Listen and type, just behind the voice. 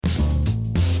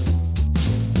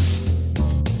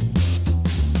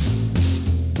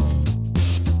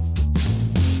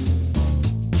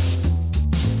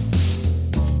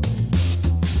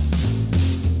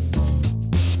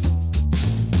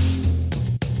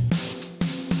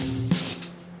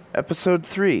Episode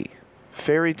 3,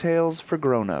 Fairy Tales for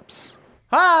Grown-Ups.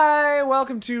 Hi,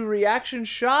 welcome to Reaction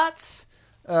Shots.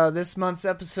 This month's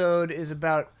episode is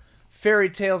about fairy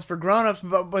tales for grown-ups,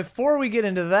 but before we get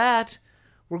into that,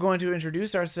 we're going to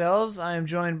introduce ourselves. I am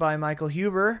joined by Michael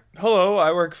Huber. Hello,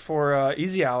 I work for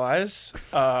Easy Allies.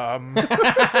 Been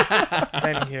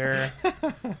here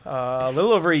a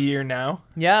little over a year now,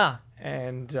 Yeah.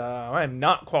 and I am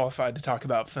not qualified to talk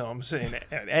about films in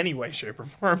any way, shape, or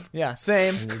form. Yeah,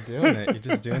 same. You're doing it. You're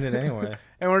just doing it anyway.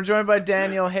 And we're joined by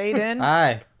Daniel Hayden.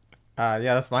 Hi. Yeah,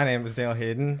 that's my name. Is Daniel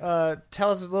Hayden.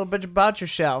 Tell us a little bit about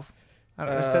yourself.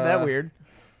 I said that weird.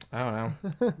 I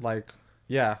don't know.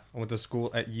 Yeah, I went to school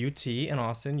at UT in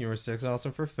Austin, UR6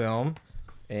 Austin for film,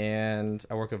 and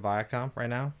I work at Viacom right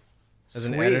now as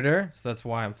an Sweet. editor. So that's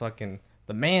why I'm fucking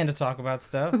the man to talk about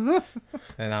stuff.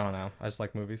 And I don't know. I just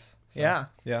like movies. So, Yeah.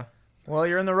 Yeah. Well,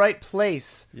 you're in the right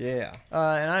place. Yeah.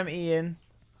 And I'm Ian.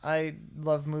 I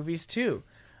love movies too.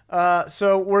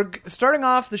 So we're starting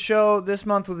off the show this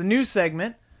month with a new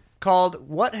segment called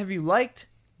What Have You Liked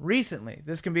Recently?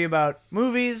 This can be about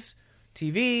movies,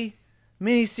 TV,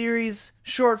 miniseries,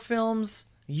 short films,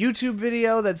 YouTube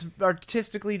video that's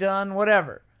artistically done,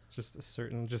 whatever.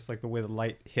 Just like the way the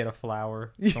light hit a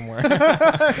flower somewhere.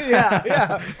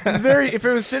 Yeah. If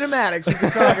it was cinematic, you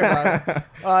could talk about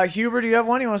it. Huber, do you have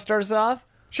one? You want to start us off?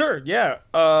 Sure, yeah.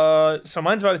 So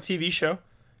mine's about a TV show,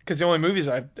 because the only movies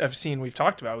I've seen we've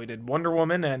talked about, we did Wonder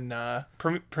Woman and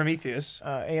Prometheus,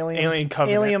 Alien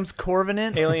Covenant, Aliens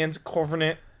Covenant, Aliens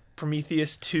Covenant,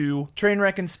 Prometheus 2,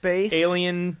 Trainwreck in Space,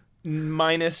 Alien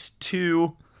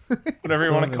 -2, whatever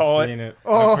you want to Still call haven't seen it.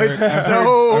 Oh, I've it's heard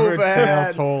so tale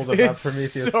bad. told about It's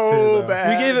Prometheus so 2, though. bad.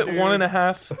 We gave it dude.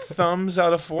 1.5 thumbs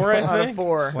out of 4, I think. Out of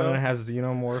 4. 1.5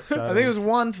 xenomorphs. I think it was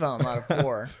 1 thumb out of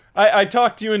 4. I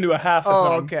talked you into a half of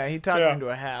Oh, them. okay. He talked Yeah. me into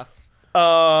a half.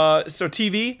 So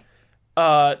TV,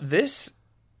 this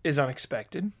is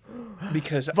unexpected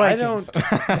because Vikings.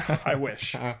 I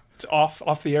wish it's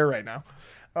off the air right now.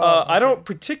 I don't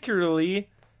particularly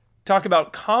talk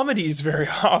about comedies very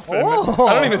often. Oh.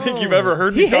 I don't even think you've ever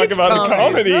heard me He talk hates about a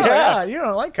comedy. No, Yeah. you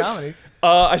don't like comedy.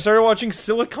 I started watching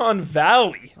Silicon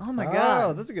Valley, Oh my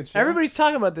god. that's a good show. Everybody's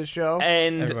talking about this show.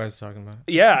 and Everybody's talking about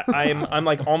it. yeah, I'm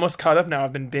like almost caught up now.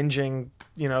 I've been binging,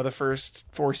 the first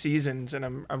 4 seasons, and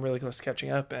I'm really close to catching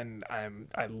up, and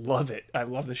I love it. I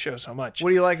love the show so much. What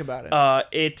do you like about it?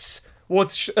 It's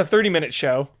a 30-minute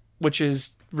show, which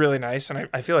is really nice, and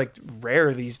I feel like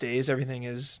rare these days. Everything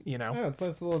is, Yeah, it's a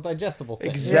little digestible thing.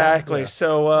 exactly. Yeah.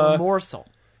 So A morsel.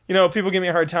 people give me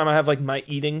a hard time. I have like my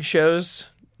eating shows,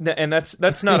 and that's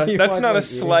not a You that's watch, not a like,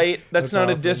 slight. eating? That's That's not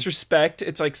a awesome. disrespect.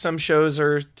 It's like some shows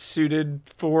are suited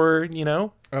for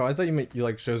Oh, I thought you meant you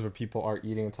like shows where people are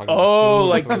eating and talking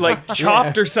Oh, about food. like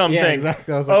Chopped or something. Yeah,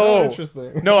 exactly. I was like, Oh.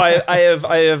 interesting. No, I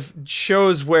have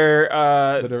shows where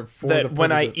That are for the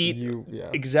when I purpose of eat you, yeah.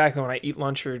 exactly when I eat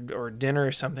lunch or dinner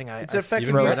or something, It's I effective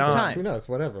throw use it of on. time. Who knows?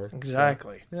 Whatever.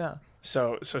 Exactly. Yeah.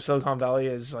 So Silicon Valley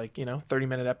is like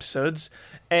 30-minute episodes,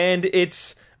 and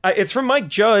it's from Mike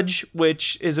Judge,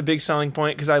 which is a big selling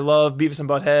point because I love Beavis and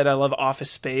Butthead. I love Office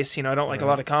Space. I don't like a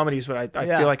lot of comedies, but I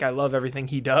Yeah. feel like I love everything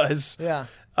he does. Yeah.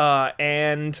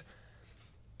 And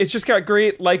it's just got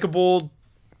great, likable,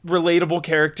 relatable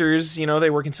characters. They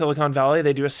work in Silicon Valley.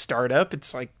 They do a startup.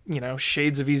 It's like,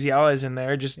 shades of Easy Allies in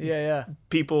there. Just Yeah.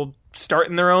 people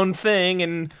starting their own thing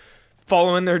and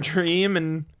following their dream.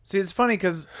 And See, it's funny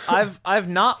because I've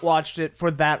not watched it for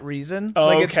that reason. Oh,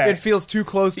 Like okay. it feels too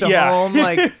close to Yeah. home.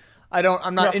 Like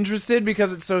I'm not interested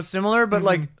because it's so similar. But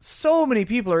like so many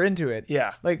people are into it.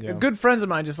 yeah, Like Yeah. good friends of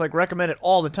mine just like recommend it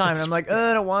all the time. And I'm like,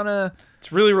 I don't want to.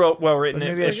 it's really well written. But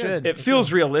maybe I should. It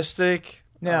feels realistic.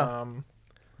 Yeah.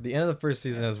 The end of the first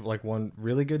season has like one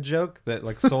really good joke that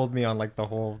like sold me on like the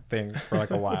whole thing for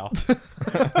like a while.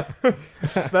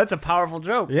 That's a powerful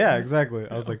joke. Yeah, exactly.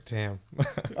 I was like, damn.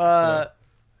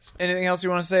 Anything else you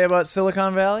want to say about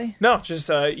Silicon Valley? No, just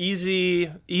easy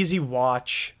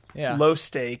watch. Yeah. Low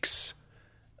stakes.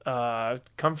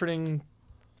 Comforting,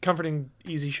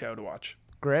 easy show to watch.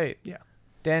 Great. Yeah.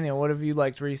 Daniel, what have you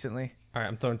liked recently? All right,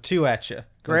 I'm throwing 2 at you.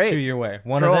 Great. 2 your way.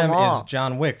 One Throw of them 'em all. is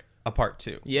John Wick, a part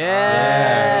 2.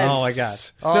 Yes. Oh my god,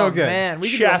 so Oh, good. man, we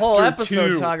could do a whole Chapter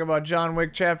episode 2. talking about John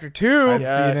Wick Chapter 2. I'd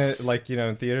Yes. seen it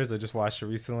in theaters. I just watched it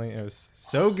recently. It was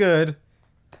so good.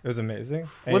 It was amazing.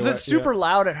 Was Anyway, it super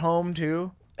loud at home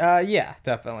too? Yeah,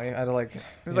 definitely. I had to like. It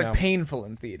was like painful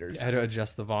in theaters. I had to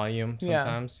adjust the volume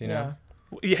sometimes. You know.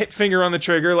 You hit finger on the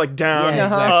trigger, like down, Yeah,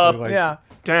 exactly, up. like- yeah.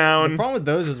 knocked down. The problem with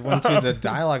those is when too the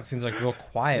dialogue seems like real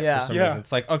quiet Yeah. for some Yeah. reason.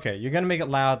 It's like, okay, you're gonna make it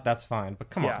loud, that's fine, but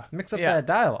come Yeah. on, mix up Yeah. that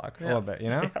dialogue a little bit, you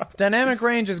know? Dynamic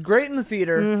range is great in the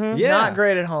theater, Yeah. not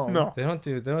great at home. No. They don't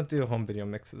do home video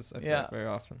mixes. I feel Yeah. like, very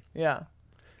often. Yeah.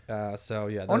 So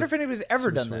yeah, I wonder if those- anybody's ever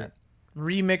super done sweet. that.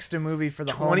 Remixed a movie for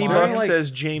the 20 home bucks audience. like-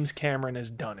 says James Cameron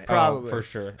has done it. Probably. for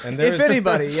sure. And If there's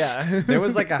anybody, yeah. there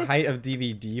was like a height of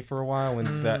DVD for a while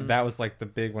when that was like the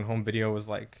big when home video was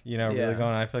like Yeah. really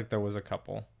going. I feel like there was a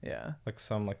couple yeah. like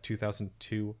some like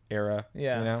 2002 era.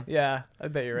 Yeah. you know. Yeah. I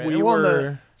bet you're right. We Well, the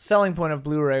were- selling point of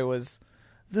Blu-ray was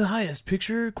the highest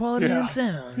picture quality Yeah. and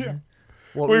sound. Yeah.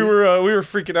 What We were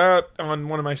freaking out on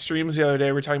one of my streams the other day.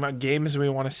 We were talking about games we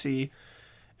want to see,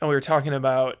 and we were talking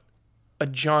about a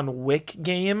John Wick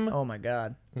game Oh my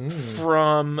god.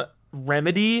 from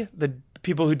Remedy, the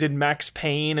people who did Max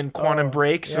Payne and Quantum Oh,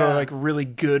 Break, so yeah. they're like really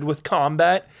good with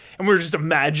combat. And we were just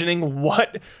imagining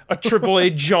what a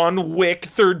AAA John Wick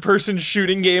third-person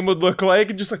shooting game would look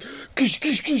like, and just like, like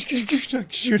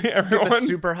shooting The everyone.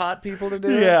 super hot people to do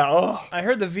it. Yeah. Oh. I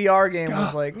heard the VR game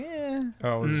was like,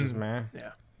 Oh, it was just man.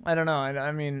 I don't know.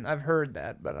 I mean, I've heard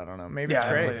that, but I don't know. Maybe Yeah, it's I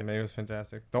great. believe Maybe it was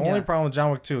fantastic. The only problem with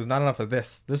John Wick 2 was not enough of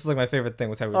this. This was like my favorite thing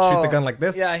was how he would shoot Oh, the gun like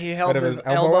this. Yeah, he held but it his was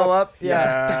elbow up.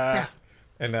 Yeah.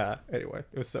 And anyway,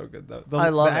 it was so good though. I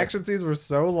love the it. action scenes were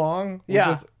so long. Yeah.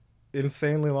 Just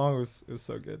insanely long. It was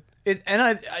so good.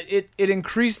 It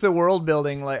increased the world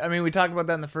building. Like, I mean, we talked about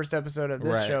that in the first episode of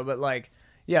this Right. show, but like,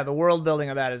 yeah, the world building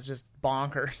of that is just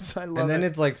bonkers. I love And then it.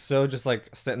 it's like so just like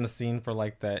setting the scene for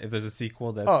like that. If there's a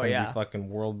sequel, that's Oh, gonna yeah. be fucking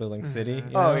world building city. you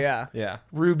Oh know? yeah. Yeah.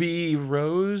 Ruby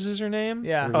Rose is her name?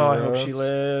 Yeah. Oh, I hope Rose. she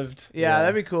lived. Yeah, Yeah.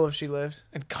 that'd be cool if she lived.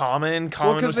 And Common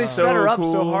Well, because was they so set her up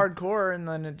cool. so hardcore, and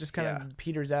then it just kind of Yeah.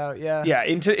 peters out. Yeah. Yeah,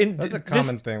 in That's a this,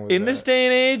 common thing with in this that. day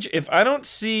and age. If I don't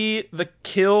see the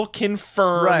kill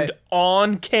confirmed Right.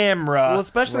 on camera, Well,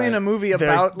 especially in Right. a movie They're-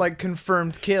 about like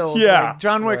confirmed kills. Yeah. Like,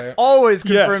 John Wick Right. always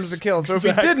confirms Yes, the kill. So if he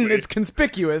exactly. didn't, it's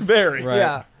conspicuous. very Right.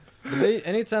 Yeah. But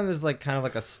anytime there's like kind of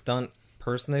like a stunt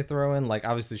person they throw in, like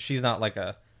obviously she's not like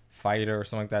a fighter or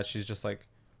something like that. She's just like,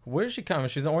 where does she come?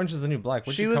 She's Orange is the New Black.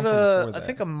 Where'd She come was from I before that?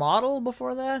 think a model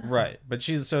before that. right, but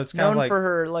she's so it's kind Known of like for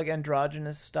her like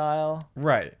androgynous style.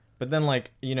 right. But then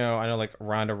like I know like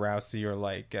Ronda Rousey or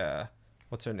like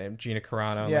what's her name, Gina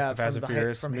Carano, in, Yeah, like the Fast from and the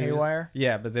Furious from movies. Haywire.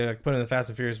 Yeah, but they like put in the Fast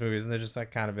and Furious movies and they're just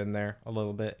like kind of in there a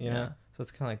little bit, you know. Yeah. So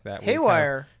it's kind of like that. where you kind of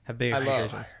Haywire. have big I love.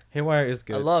 expectations. Haywire is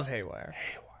good. I love Haywire.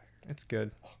 It's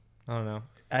good. I don't know.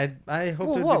 I hoped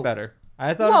Whoa, it'd whoa. be better.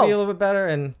 I thought it'd be a little bit better,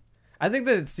 and I think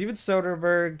that Steven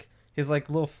Soderbergh, his like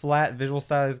little flat visual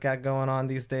style he's got going on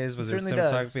these days with his Certainly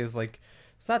does. cinematography is like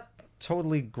it's not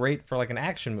totally great for like an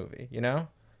action movie, you know?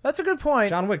 That's a good point.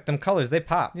 John Wick, them colors they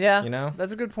pop. Yeah, you know.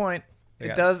 that's a good point. They It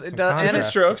got does. some It does, and different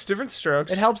contrast. different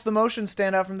strokes. it helps the motion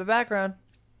stand out from the background.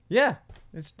 Yeah,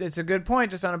 It's a good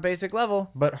point, just on a basic level.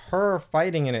 but her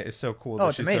fighting in it is so cool. Oh, that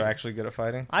it's she's amazing. so actually good at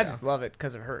fighting. I Yeah. just love it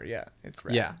because of her. Yeah, it's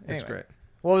rad. yeah, it's Anyway, great.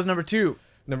 What was number 2?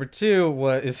 Number 2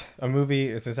 is a movie.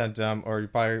 It's not dumb, or you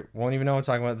probably won't even know what I'm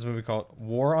talking about. It's a movie called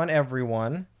War on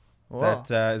Everyone. Whoa.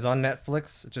 That is on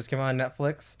Netflix. It just came out on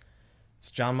Netflix. It's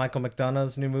John Michael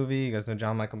McDonough's new movie. You guys know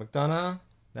John Michael McDonough?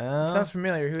 No? Sounds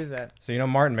familiar. Who is that? So you know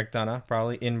Martin McDonough,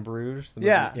 probably In Bruges. The movie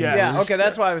Yeah, In Yes. yeah. Bruges. Okay,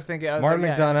 that's why I was thinking. I was Martin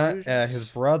like, yeah, McDonough, Bruges. his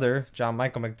brother, John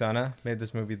Michael McDonough, made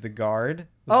this movie The Guard. with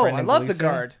Oh, Brendan I love The Gleeson.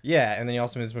 Guard. Yeah, and then he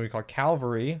also made this movie called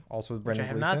Calvary, also with Which I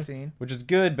Brendan have Gleeson. not seen. Which is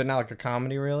good, but not like a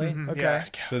comedy, really. Okay. Yeah.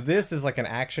 So this is like an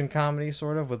action comedy,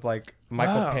 sort of, with like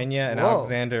Michael Wow. Pena and Whoa.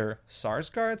 Alexander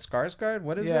Skarsgård.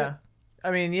 What is it? Yeah.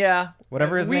 I mean, yeah.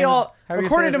 Whatever his we name is. all, How do you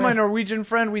say according his to my name? Norwegian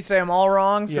friend, we say them all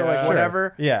wrong. So Yeah. like Sure.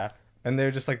 whatever. Yeah, and they're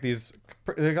just like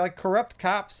they're like corrupt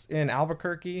cops in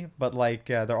Albuquerque, but like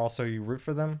they're also you root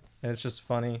for them, and it's just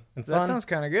funny and That fun. sounds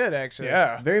kind of good, actually.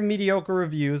 Yeah. Very mediocre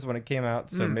reviews when it came out,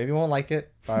 so maybe you won't like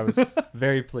it. But I was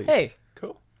very pleased. Hey,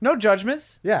 Cool. no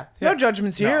judgments. yeah. No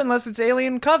judgments here, No. unless it's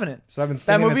Alien Covenant. So I've been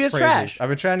singing movie its is praises. trash. I've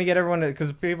been trying to get everyone to,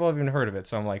 because people have even heard of it.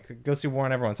 So I'm like, go see War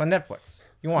on Everyone. It's on Netflix.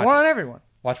 You want One on everyone.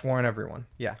 watch War on Everyone?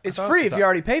 Yeah, It's That's free what's if you up.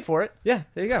 already pay for it. Yeah,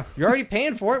 there you go. You're already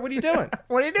paying for it. What are you doing?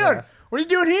 What are you doing? Yeah. What are you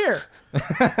doing here?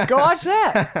 Go watch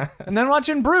that, and then watch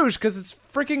In Bruges because it's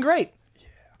freaking great.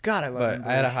 God, I love But In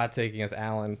I had a Bruges. hot take against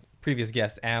Alan, previous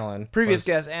guest Alan. Previous was-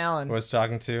 guest Alan. was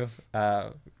talking to,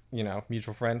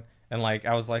 mutual friend, and like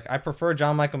I was like, I prefer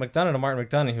John Michael McDonough to Martin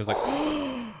McDonough. And he was like,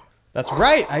 that's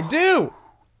right, I do.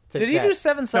 Did he do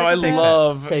Seven No, I Psychopaths?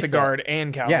 love Take The that. Guard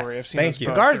and Calvary. Yes, I've seen thank those you.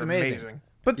 both. The Guard's They're amazing.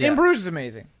 But Yeah. In Bruges is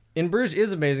amazing. In Bruges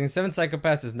is amazing. Seven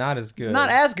Psychopaths is not as good. Not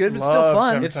as good, but still Love fun.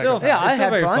 Seven It's still Psychopaths. Yeah, I it's still had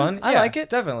very fun. I Yeah, like it.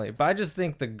 definitely. But I just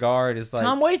think The Guard is like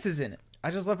Tom Waits is in it.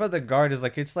 I just love how The Guard is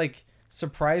like it's like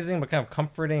surprising but kind of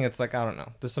comforting. It's like, I don't know.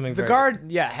 There's something The very,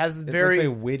 Guard, has it's very like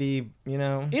a witty, you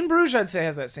know. In Bruges, I'd say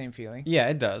has that same feeling. Yeah,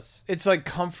 it does. It's like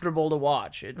comfortable to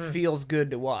watch. It feels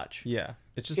good to watch. Yeah,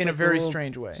 it's just In a like very little-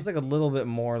 strange way. Just like a little bit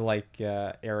more like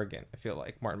arrogant. I feel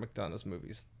like Martin McDonagh's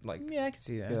movies, like Yeah, I can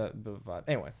see that. the vibe.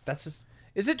 Anyway, that's just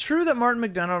Is it true that Martin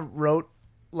McDonough wrote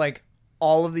like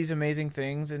all of these amazing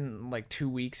things in like 2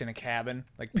 weeks in a cabin,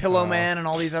 like Pillow Man and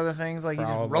all these other things? Like he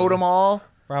just Probably. wrote them all,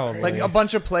 probably like a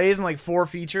bunch of plays and like 4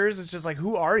 features. It's just like,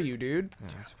 who are you, dude?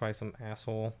 It's probably some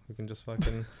asshole who can just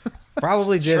fucking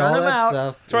probably did Churn all them that out.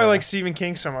 stuff. That's why I like Stephen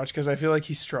King so much, because I feel like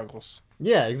he struggles.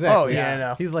 Yeah, exactly. Oh, yeah. I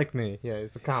know. He's like me. Yeah,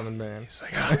 he's the common man. It's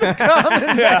like,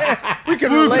 We can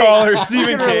blue relate. collar We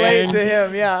Stephen can relate King. to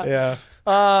him. Yeah.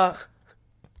 Yeah.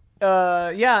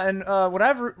 Yeah, and what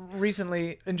I've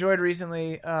recently enjoyed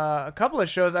a couple of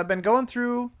shows. I've been going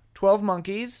through 12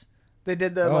 Monkeys. They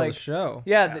did the The show.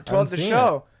 yeah, the I haven't 12 the seen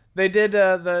show. They did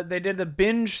the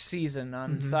binge season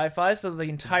on Sci-Fi, so the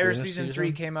entire binge season 3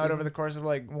 season? came out over the course of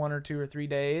like 1 or 2 or 3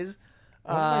 days.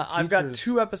 One of my I've got teachers-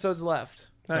 2 episodes left,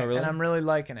 Nice. really? and I'm really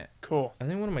liking it. Cool. I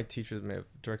think one of my teachers may have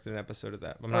directed an episode of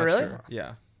that. I'm Oh, not really? sure.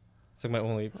 Yeah. It's like my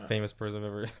only famous person I've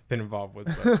ever been involved with.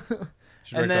 But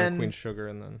she And directed then- on Queen Sugar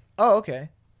and then Oh, okay.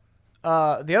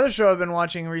 The other show I've been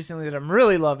watching recently that I'm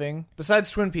really loving, besides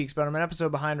Twin Peaks, but I'm an episode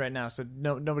behind right now, so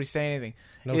nobody say anything.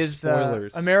 no is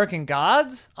spoilers. American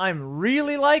Gods. I'm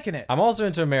really liking it. I'm also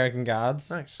into American Gods.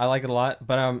 Nice. I like it a lot,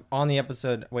 but I'm on the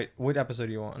episode. Wait, what episode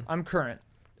are you on? I'm current.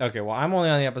 Okay, well, I'm only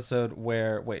on the episode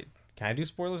where. Wait, can I do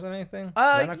spoilers on anything? Is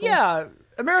that not cool? Yeah,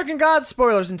 American Gods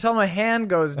spoilers until my hand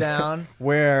goes down.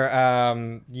 Where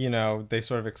they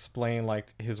sort of explain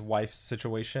like his wife's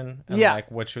situation and Yeah.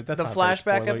 like what should that's The not very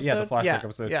flashback spoiler. Yeah, the episode? flashback Yeah,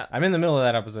 episode. yeah. I'm in the middle of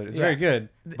that episode. It's Yeah. very good,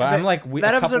 but That- I'm like that a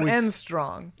couple episode weeks, ends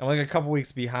strong. I'm like a couple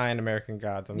weeks behind American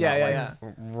Gods. I'm Yeah, not yeah,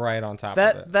 like right on top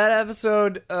of it. That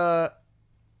episode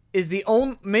is the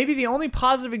only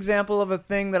positive example of a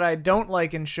thing that I don't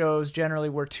like in shows generally,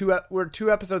 where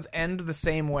two episodes end the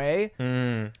same way.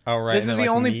 Oh right. This and is they, the like,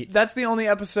 only meet. that's the only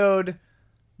episode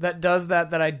that does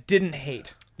that I didn't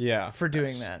hate Yeah. for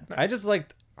doing that. I just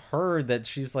liked her that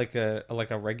she's like a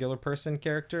regular person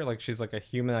character, like she's like a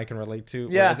human I can relate to.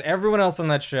 Yeah. Whereas everyone else on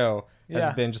that show has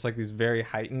Yeah. been just like these very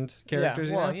heightened characters.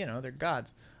 Yeah, well, you know? they're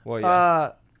gods. Well,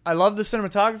 yeah. I love the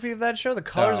cinematography of that show. The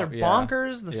colors Oh, are yeah.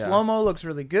 bonkers. The Yeah. slow-mo looks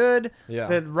really good. Yeah.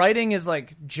 The writing is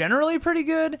like generally pretty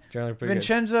good. Generally pretty good.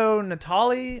 Vincenzo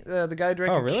Natali, the guy who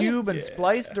directed Oh, really? Cube and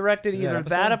Splice, directed That either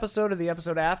that episode? episode or the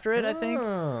episode after it, I think.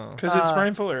 Oh. Because it's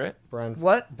Brian Fuller, right? Brian.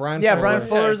 What? Brian Yeah, Fuller. Brian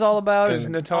Fuller's all about. Because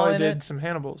all Natalie in did it. some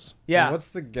Hannibals. Yeah. What's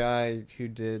the guy who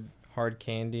did Hard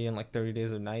Candy and like 30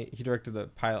 Days of Night? He directed the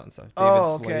pilot and stuff. David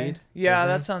Oh, okay. Slade. Yeah, His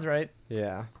that name? sounds right.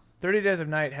 Yeah. 30 Days of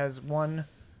Night has one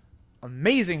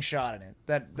amazing shot in it.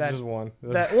 That Just one.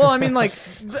 well, I mean, like,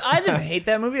 I didn't hate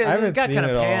that movie. I It haven't got seen kind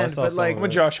it of all. I panned, saw but some like I'm a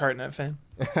Josh Hartnett fan.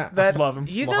 that. Love him.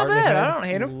 He's Well, not Hartnett bad. had- I don't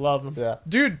hate him. Love him. Yeah.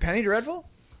 Dude, Penny Dreadful.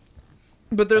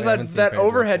 But there's I haven't seen that Penny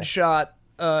overhead Dreadful.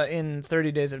 shot in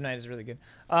 30 Days of Night is really good.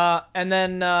 And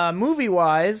then movie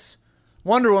wise,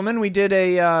 Wonder Woman. We did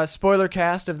a spoiler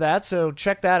cast of that, so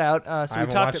check that out. So we haven't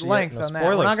talked watched at it yet. length No on that.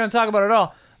 We're spoilers. not going to talk about it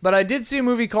all, but I did see a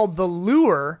movie called The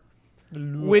Lure,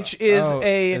 which is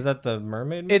Is that the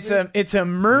mermaid movie? it's a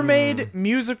mermaid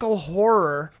musical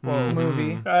horror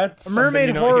movie. That's A something mermaid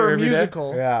you don't hear horror every day.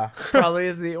 musical. Yeah. Probably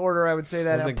is the order I would say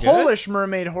that. Was A it good? Polish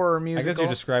mermaid horror I musical. guess you're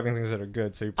describing things that are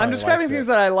good, so you I'm probably describing liked things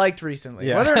it. that I liked recently.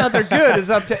 Yeah. Whether or not they're good is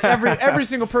up to every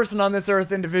single person on this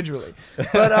earth individually.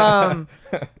 But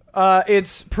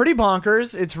it's pretty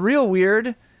bonkers. It's real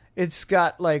weird. It's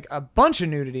got like a bunch of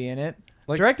nudity in it.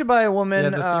 Like- Directed by a woman. Yeah,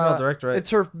 it's a female director, right? It's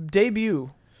her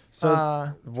debut.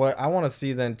 So what I want to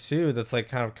see then too, that's like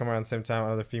kind of come around the same time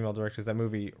other female directors, that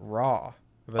movie Raw.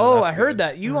 Oh, I heard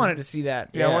that. You wanted to see that.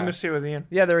 Yeah, I Yeah. wanted to see it with Ian.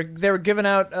 Yeah, they were giving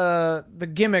out the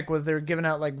gimmick was they were giving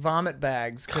out like vomit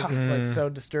bags because it's like so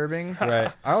disturbing.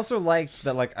 Right. I also liked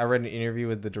that, like, I read an interview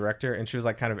with the director and she was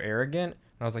like kind of arrogant.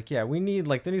 And I was like, yeah, we need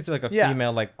like there needs to be like a Yeah.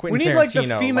 female like Quentin We need Tarantino. like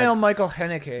the female like- Michael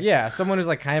Haneke. yeah, someone who's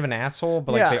like kind of an asshole,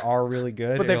 but like Yeah. they are really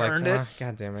good. But and you're they've like, earned it. "Ah,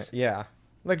 God damn it. Yeah.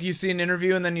 Like you see an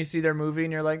interview and then you see their movie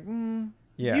and you're like,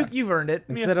 Yeah. you've earned it.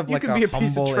 Instead of you like can a be a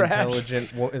piece humble, of trash.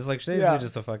 intelligent, it's like she's Yeah.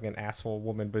 just a fucking asshole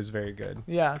woman, but is very good.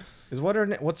 Yeah.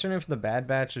 What's her name from the Bad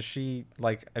Batch? Is she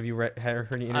like? Have you heard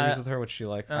any interviews with her? What's she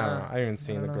like? I don't know. I haven't even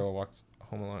seen The Girl Walks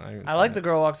Home Alone. I like The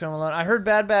Girl Walks Home Alone. I heard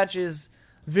Bad Batch is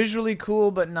visually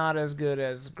cool, but not as good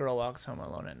as Girl Walks Home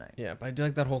Alone at Night. Yeah, but I do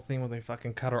like that whole thing where they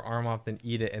fucking cut her arm off, then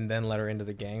eat it, and then let her into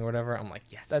the gang or whatever. I'm like,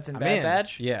 yes. That's in I'm Bad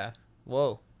Batch? Yeah.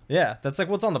 Whoa. Yeah, that's like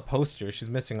what's on the poster. She's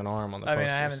missing an arm on the I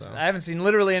poster. mean, so. I haven't seen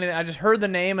literally anything. I just heard the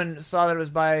name and saw that it was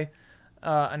by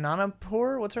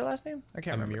Ananapur. What's her last name? I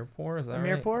can't remember. Amirpour, is that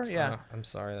Amirpour? right? Yeah. I'm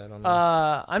sorry, I don't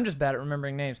know. I'm just bad at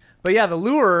remembering names. But yeah, The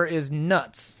Lure is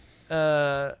nuts.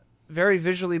 Very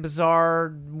visually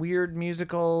bizarre, weird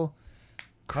musical,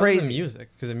 How's crazy. the music?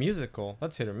 Because a musical,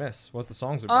 that's hit or miss. What the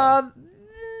songs are bad.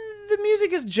 The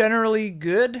music is generally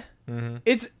good. Mm-hmm.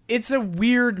 It's a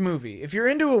weird movie. If you're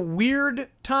into a weird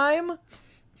time,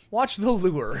 watch The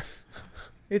Lure.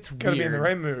 It's Gotta weird. be in the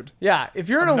right mood. Yeah, if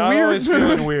you're in I'm a not weird always mood,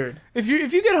 feeling weird. if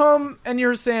you get home and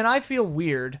you're saying I feel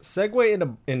weird,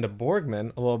 Segue into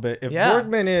Borgman a little bit. If Yeah.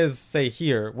 Borgman is, say,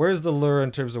 here, where's the Lure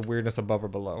in terms of weirdness above or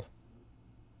below?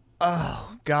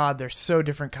 oh god, there's so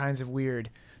different kinds of weird.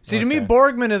 See, to me, Okay.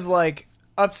 Borgman is like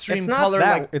upstream It's not color,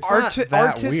 that. like It's not that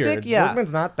artistic. weird. Yeah,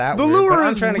 Borgman's not that The weird. Lure but I'm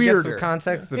is trying to get weirder. some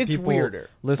context that It's people weirder.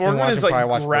 listening, Borgman watching, is probably like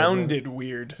watch grounded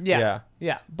weird. Yeah.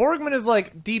 Borgman is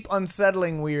like deep,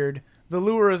 unsettling weird. The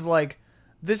Lure is like,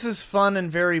 this is fun and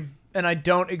very, and I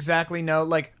don't exactly know,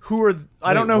 like, who are,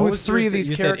 I don't know who three of these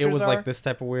you characters said it was are. like this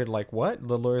type of weird, like what?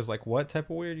 The Lure is like what type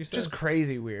of weird, you said? Just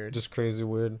crazy weird. Just crazy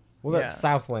weird. What about Yeah.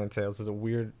 Southland Tales? Is a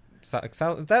weird... That's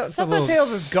Southland a little,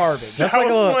 Tales is garbage. That's like a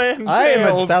little... Southland I am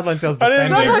a Tales. Southland Tales I didn't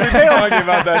defender. think we'd be talking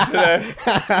about that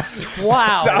today.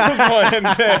 Wow.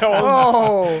 Southland Tales.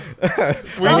 Oh.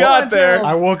 We got there.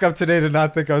 I woke up today to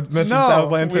not think I would mention No,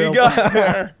 Southland We Tales. got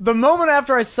there. The moment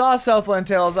after I saw Southland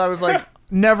Tales, I was like,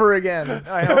 never again.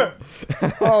 I hope.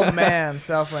 Oh man,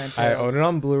 Southland I Tales. own it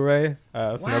on Blu-ray.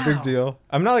 It's no Wow. big deal.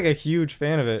 I'm not like a huge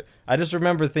fan of it. I just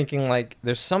remember thinking like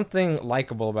there's something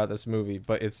likable about this movie,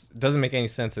 but it doesn't make any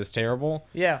sense. It's terrible.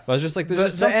 Yeah, But I was just like, there's The-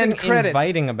 just the end something credits.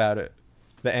 inviting about it.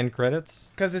 The end credits.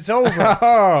 because it's over.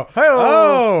 Oh,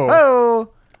 Oh.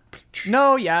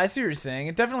 No, yeah, I see what you're saying.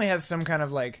 It definitely has some kind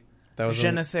of like That was je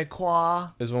when, ne sais quoi.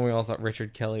 is when we all thought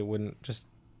Richard Kelly wouldn't just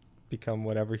become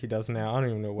whatever he does now. I don't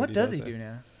even know What does he now. do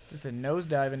now? Just a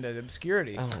nosedive into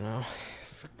obscurity. I don't know.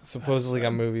 Supposedly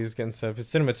got movies getting stuff. His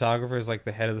cinematographer is like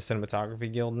the head of the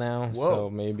cinematography guild now. Whoa. So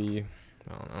maybe,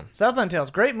 I don't know. Southland Tales,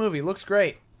 great movie, looks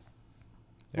great.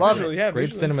 Love Visually, it. yeah, Great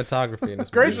visually. cinematography in this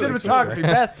Great movie. cinematography,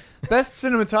 best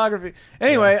cinematography.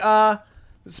 Anyway,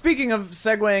 speaking of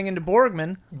segueing into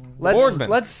Borgman, let's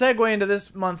segue into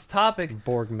this month's topic: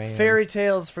 Borgman. fairy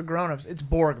tales for grown-ups. It's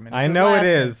Borgman. It's I his know it last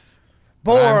name. is.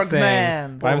 But I'm saying-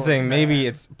 Borgman. But I'm saying Borgman. maybe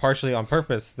it's partially on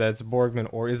purpose that it's Borgman,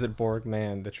 or is it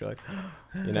Borgman that you're like,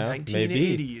 you know, maybe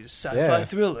 1980s sci-fi Yeah.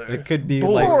 thriller. it could be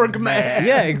like, Borgman.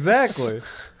 yeah, exactly.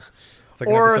 It's like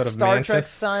an Or a episode of Star Trek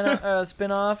Mantis.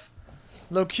 spin-off,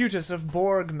 Locutus of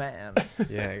Borgman.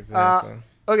 Yeah, exactly.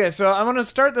 Okay, so I'm going to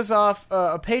start this off.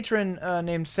 A patron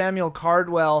named Samuel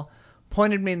Cardwell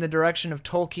pointed me in the direction of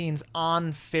Tolkien's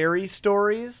On Fairy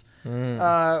Stories,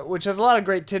 which has a lot of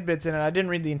great tidbits in it. I didn't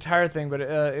read the entire thing, but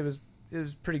it was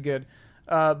pretty good.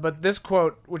 But this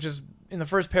quote, which is in the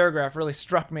first paragraph, really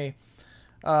struck me.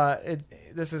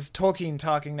 This is Tolkien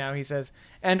talking now. He says,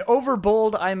 "And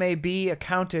overbold I may be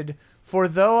accounted, for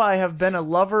though I have been a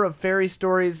lover of fairy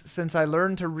stories since I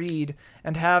learned to read,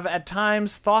 and have at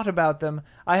times thought about them,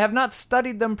 I have not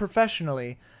studied them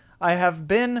professionally. I have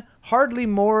been hardly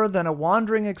more than a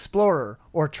wandering explorer,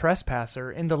 or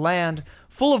trespasser, in the land,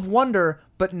 full of wonder,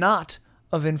 but not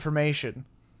of information."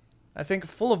 I think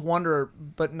full of wonder,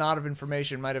 but not of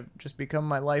information might have just become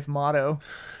my life motto.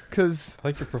 Because, I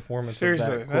like the performance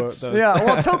Seriously, of that quote. that's- yeah,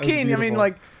 well, that's Tolkien, I mean, beautiful.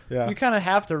 like, Yeah. you kind of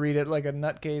have to read it like a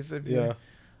nutcase. If Yeah. you,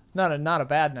 not a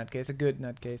bad nutcase, a good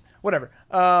nutcase. Whatever.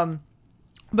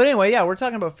 But anyway, yeah, we're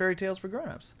talking about fairy tales for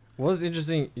grown-ups. What was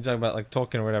interesting, you talk about like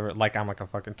Tolkien or whatever, like I'm like a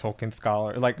fucking Tolkien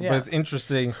scholar. Like, Yeah. but it's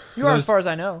interesting. You are, as far as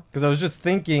I know. Because I was just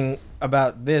thinking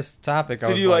about this topic. I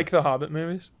Did was you like the Hobbit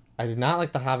movies? I did not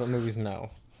like the Hobbit movies,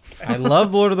 no. I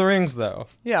love Lord of the Rings, though.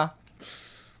 Yeah.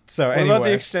 So What anyway. about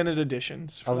the extended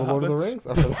editions for Of the the Lord of the Hobbits? Rings?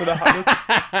 For the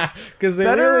Hobbits. Because they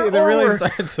Better or really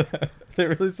worse? start to... They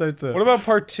really start to... What about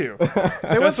part 2? They went through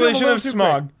them a Desolation little of too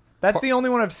Smog. quick. That's the only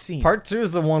one I've seen. Part 2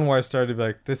 is the one where I started to be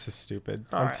like, this is stupid.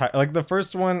 I'm Alright. tired. Like, the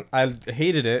first one, I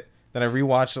hated it. Then I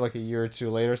rewatched it like a year or two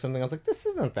later or something. I was like, this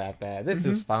isn't that bad. This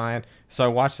is fine. So I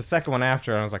watched the second one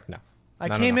after, and I was like, no. I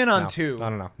No, came no, in on no. 2.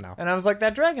 No. And I was like,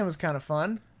 that dragon was kind of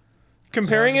fun.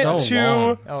 Comparing So it to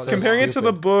long. Oh, comparing it to the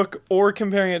stupid. book or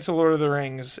comparing it to Lord of the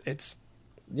Rings, it's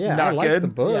Yeah, Not I like good. the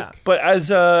book. Yeah. but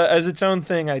as its own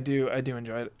thing, I do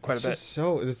enjoy it quite It's a bit. just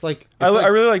so... It's like... I it's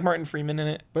like- really like Martin Freeman in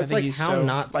it. But I it's think like he's how so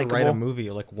not to write a likable. movie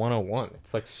like 101.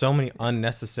 It's like so many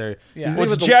unnecessary. Yeah. Just Well,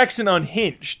 think it's about Jackson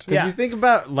unhinged. Because Yeah. you think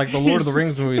about like the Lord of the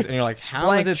Rings movies, and you're like, how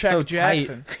Blank is it check so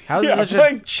Jackson. tight? How is Yeah, it such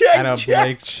blank check I know,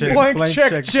 Jackson. Blank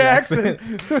check Jackson.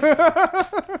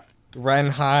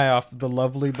 riding high off the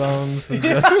Lovely Bones and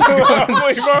just going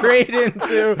straight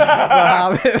into the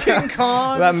Hobbit. King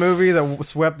Kong. That movie that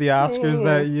swept the Oscars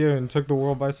that year and took the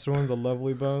world by storm, The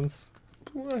Lovely Bones.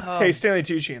 Hey, Stanley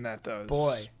Tucci in that though.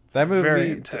 Boy. That Very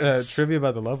movie, intense. trivia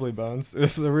about The Lovely Bones, it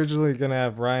was originally going to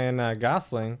have Ryan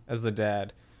Gosling as the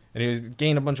dad. And he was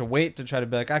gaining a bunch of weight to try to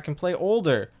be like, I can play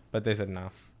older. But they said no.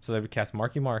 So they would cast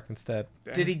Marky Mark instead.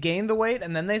 Did he gain the weight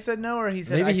and then they said no, or he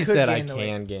said Maybe I he could said gain I the weight?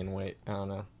 can gain weight. I don't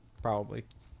know. Probably.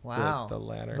 Wow. The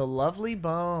latter. The Lovely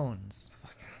Bones.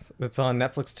 It's on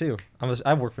Netflix too.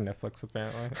 I work for Netflix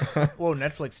apparently. Whoa,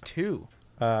 Netflix 2.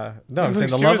 No, I'm saying Netflix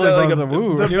The 2, is Lovely that like Bones a- of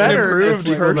Woo. the New better and improved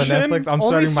Netflix. Sequel to version? Netflix. I'm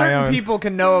Only starting my certain own. people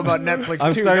can know about Netflix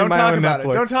I'm 2. starting Don't my talk own about it.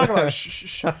 Netflix. Don't talk about it. Shh, shh,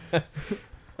 shh.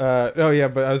 Oh yeah,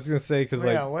 but I was gonna say because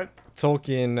like Yeah, what?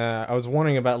 Tolkien, I was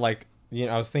wondering about like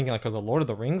I was thinking like, are the Lord of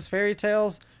the Rings fairy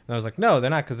tales? And I was like, no, they're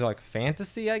not because they're like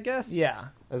fantasy, I guess. Yeah.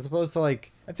 As opposed to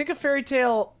like. I think a fairy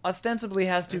tale ostensibly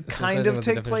has to kind depends on of what the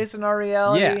take definition- place in our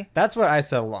reality. Yeah, that's what I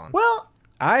settled on. Well,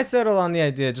 I settled on the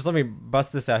idea. Just let me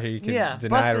bust this out here. You can Yeah, deny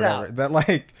bust it or it whatever. out.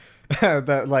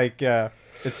 That like,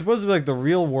 it's supposed to be like the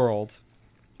real world,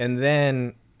 and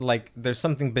then like there's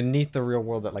something beneath the real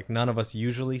world that like none of us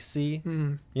usually see.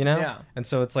 You know? Yeah. And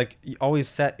so it's like always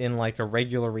set in like a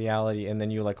regular reality, and then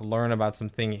you like learn about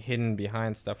something hidden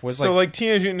behind stuff. Was So like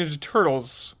Teenage Mutant Ninja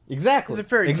Turtles. exactly, It's a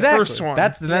fairy tale. exactly. First one.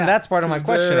 That's Yeah, that's part of my 'cause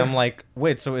question. they're- I'm like,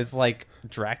 wait, so is like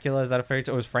Dracula, is that a fairy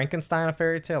tale? Was Frankenstein a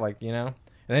fairy tale? Like, you know? And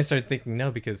then I started thinking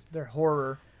no, because they're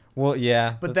horror. well,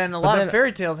 yeah, But then a lot of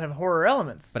fairy tales have horror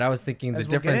elements. But I was thinking the As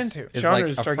we'll get difference into. is Genres like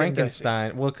a start getting dicey.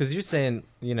 Frankenstein. Well, because you're saying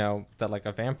that like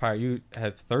a vampire, you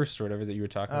have thirst or whatever that you were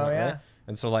talking Oh, about, yeah. right?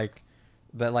 And so like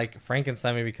that like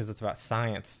Frankenstein, maybe because it's about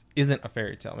science, isn't a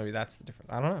fairy tale. Maybe that's the difference.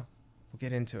 I don't know. We'll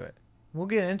get into it. We'll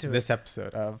get into This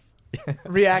episode of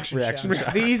Reaction Reaction Shot.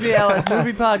 Shot. The Easy LS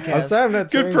Movie Podcast. I'm sorry I'm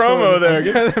not Good turning promo towards-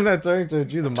 there. I'm sorry I'm not turning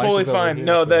towards you. The mic Totally is over fine. here,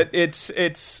 No, so- that it's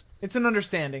It's an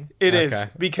understanding. it Okay. is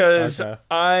because Okay.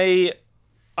 I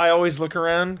always look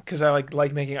around because I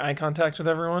like making eye contact with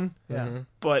everyone. Yeah. Mhm.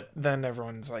 But then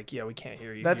everyone's like, "Yeah, we can't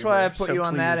hear you." That's either, why I put so you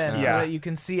on that please- end so Yeah, that you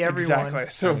can see everyone. exactly.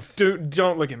 So Nice.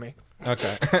 don't look at me.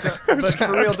 Okay. But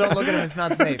for real, don't look at him. It's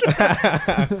not safe. Not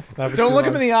for Don't too look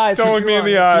him long. in the eyes. Don't for look too me in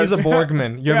the long. eyes. He's a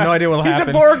Borgman. You have Yeah. no idea what'll He's a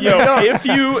happen. Borgman. Yo,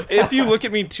 No. if you look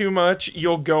at me too much,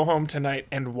 you'll go home tonight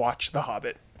and watch The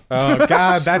Hobbit. Oh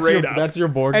God, that's Straight up. your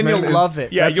Borgman. And you'll is- love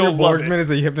it. Yeah, that's you'll your love Borgman it. is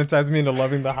that you hypnotize me into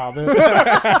loving The Hobbit.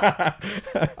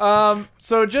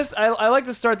 So just I like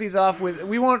to start these off with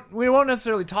we won't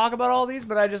necessarily talk about all these,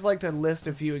 but I just like to list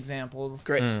a few examples,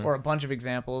 Great. or a bunch of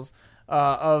examples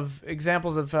of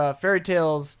fairy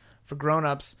tales for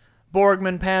grown-ups: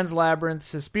 Borgman, Pan's Labyrinth,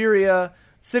 Suspiria,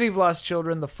 City of Lost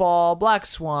Children, The Fall, Black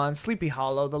Swan, Sleepy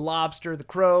Hollow, The Lobster, The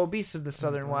Crow, Beasts of the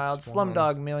Southern Wild, Swan.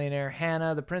 Slumdog Millionaire,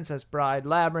 Hannah, The Princess Bride,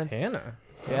 Labyrinth, Hannah.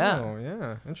 Yeah. Oh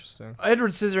yeah, interesting.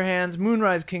 Edward Scissorhands,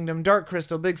 Moonrise Kingdom, Dark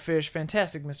Crystal, Big Fish,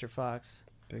 Fantastic Mr. Fox.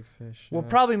 Big fish. We'll yeah.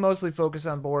 probably mostly focus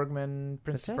on Borgman,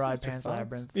 Princess Bride, Fantastic Mr. Pan's Fox?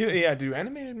 Labyrinth. Yeah, do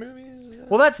animated movies?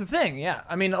 Well, that's the thing. Yeah,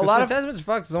 I mean, a lot of Fantastic Mr.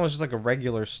 Fox is almost just like a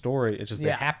regular story. It's just they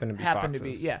happen to be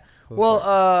foxes. yeah. So it's Well,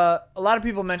 like- a lot of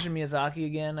people mention Miyazaki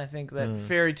again. I think that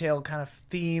fairy tale kind of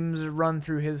themes run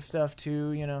through his stuff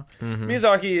too. You know,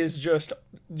 Miyazaki is just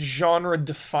genre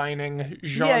defining,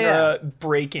 genre Yeah.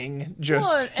 breaking.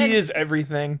 Well, and- He is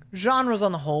everything. genres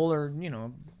on the whole are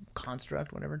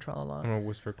construct, whatever. I'm Tra-la-la. gonna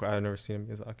whisper. I've never seen a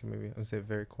Miyazaki movie. I'm gonna say it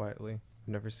very quietly. I've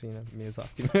never seen a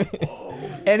Miyazaki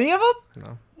movie. Any of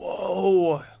them?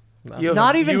 Whoa. No. You have-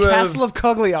 Not even you have- Castle of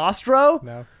Cagliostro.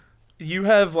 No. You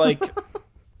have like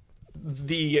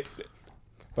the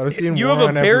But I've seen you War have a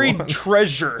on buried Everyone.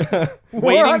 treasure on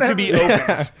waiting to be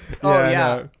opened. Oh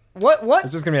yeah. no. What?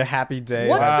 It's just gonna be a happy day.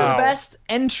 What's Wow. the best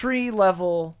entry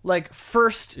level, like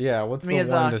first? Yeah, what's the one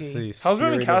to Miyazaki? see? Howl's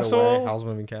Moving Spirited Castle Away, Howl's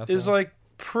Moving Castle Is like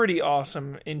pretty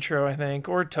awesome intro, I think,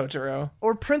 or Totoro.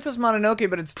 Or Princess Mononoke,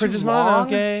 but it's Princess too long.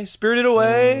 Mononoke, Spirited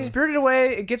Away. Spirited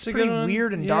Away, it gets a pretty good one.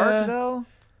 weird and Yeah. dark though.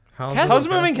 Howl's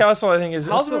Moving Castle, I think, is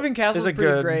Howl's also- Moving Castle is a pretty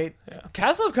good, great. Yeah.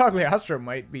 Castle of Cagliostro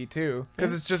might be too,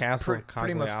 because it's just Castle of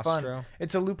pretty much fun. Cagliostro.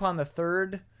 It's a Lupin the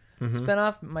Third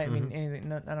spinoff. Might mean anything.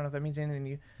 No, I don't know if that means anything to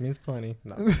you. Means plenty.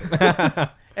 No.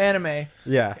 Anime.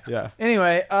 yeah.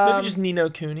 Anyway, Maybe just Nino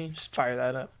Cooney. Just fire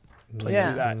that up. Play Yeah.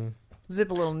 through that. zip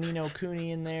a little Nino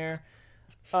Cooney in there.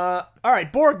 All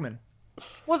right, Borgman.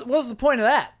 What was the point of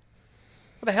that?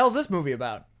 What the hell's this movie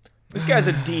about? This guy's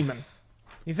a demon.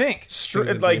 You think? He's a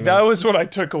Like demon. that was what I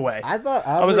took away. I thought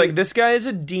I was like, this guy is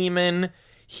a demon.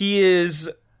 He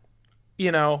is,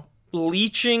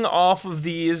 leeching off of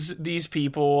these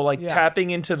people, like Yeah. tapping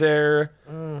into their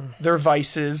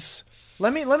vices.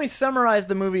 Let me summarize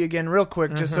the movie again real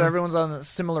quick, just so everyone's on a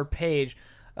similar page.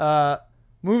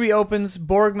 Movie opens.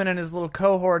 Borgman and his little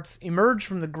cohorts emerge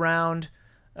from the ground.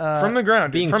 From the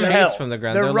ground, Being from chased hell. from the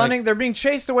ground. They're like- running. They're being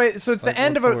chased away. So it's like, the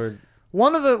end of what's the a word?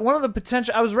 one of the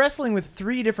potential. I was wrestling with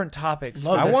 3 different topics.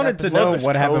 Love for I this wanted to episode. know this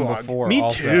what happened prologue. before. Me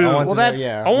also. too. I wanted Well, to know, that's-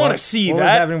 yeah. I wanna What- see what was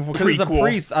that happening before, because it's a prequel.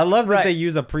 priest. I love that Right. they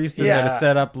use a priest in there Yeah. to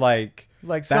set up like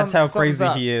Like that's how something's crazy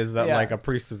up. he is. That Yeah. like a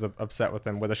priest is upset with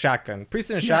him with a shotgun. Priest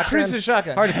and a shotgun. Priest and a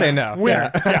shotgun. Hard to say no. Winner.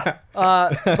 Yeah.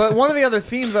 But one of the other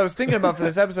themes I was thinking about for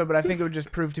this episode, but I think it would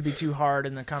just prove to be too hard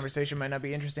and the conversation might not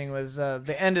be interesting, was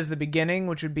the end is the beginning,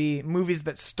 which would be movies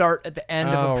that start at the end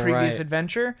of a Oh, previous right.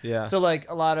 adventure. Yeah. So like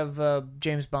a lot of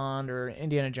James Bond or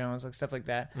Indiana Jones, like stuff like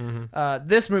that. Mm-hmm.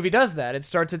 This movie does that. It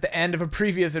starts at the end of a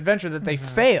previous adventure that they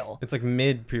fail. It's like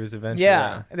mid previous adventure.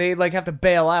 Yeah, they like have to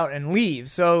bail out and leave.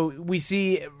 So we see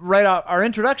right out our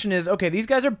introduction is okay. These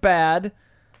guys are bad,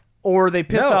 or they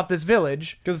pissed No. off this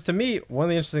village. Because to me, one of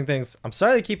the interesting things. I'm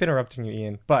sorry they keep interrupting you,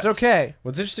 Ian. But It's okay.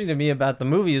 what's interesting to me about the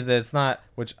movie is that it's not,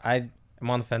 which I am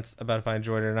on the fence about if I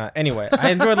enjoyed it or not. Anyway, I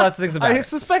enjoyed lots of things about I it.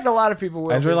 suspect a lot of people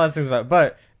will. I enjoyed be. lots of things about it,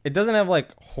 but it doesn't have like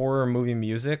horror movie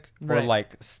music or Right.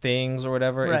 like stings or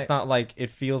whatever. Right. It's not like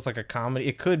it feels like a comedy.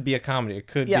 It could be a comedy. It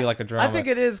could Yeah, be like a drama. I think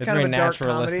it is It's kind of very a dark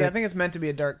comedy. naturalistic. I think it's meant to be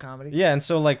a dark comedy. Yeah, and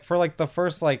so like for like the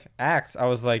first like act, I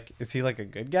was like, is he like a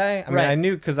good guy? I mean, Right. I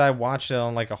knew because I watched it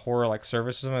on like a horror like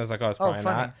service or something. I was like, oh, it's Oh, probably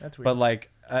funny. not. That's weird. But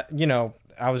like, you know,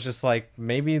 I was just like,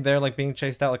 maybe they're like being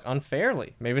chased out like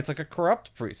unfairly. Maybe it's like a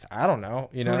corrupt priest. I don't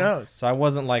know. You know, knows? So I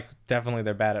wasn't like definitely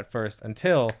they're bad at first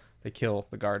until they kill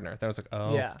the gardener. Then I was like,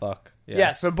 oh Yeah. fuck.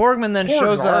 Yeah. So Borgman then Poor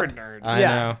shows up. gardener. I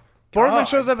Yeah. know. Borgman God.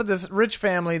 shows up at this rich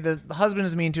family. The husband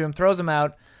is mean to him, throws him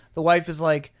out. The wife is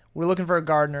like, "We're looking for a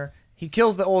gardener." He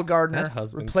kills the old gardener, That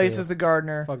husband, replaces too. the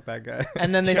gardener, Fuck that guy.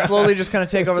 and then they slowly just kind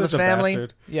of take over the Such a family.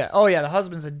 bastard. Yeah. Oh yeah, the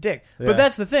husband's a dick. Yeah. But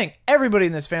that's the thing. Everybody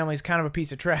in this family is kind of a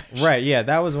piece of trash. Right, yeah,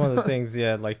 that was one of the things.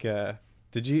 Yeah, like,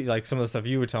 did you like some of the stuff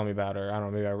you were telling me about, or I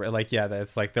don't know, maybe I read, like, yeah,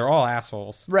 that's like they're all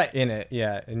assholes, Right. in it,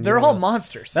 yeah, and They're you all know-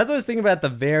 monsters. That's what I was thinking about at the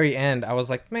very end. I was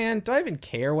like, man, do I even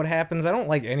care what happens? I don't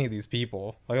like any of these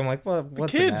people. Like, I'm like, well,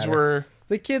 what's the Kids matter? were.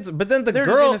 the kids, but then the They're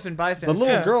just girl, innocent the bystanders.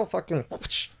 little Yeah. girl, fucking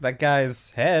that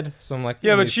guy's head. So I'm like,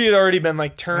 Yeah, but "Please." she had already been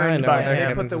like I turned know, by yeah, They him.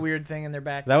 yeah. put the weird thing in their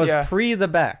back. That was Yeah. pre the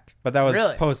back, but that was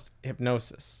Really? post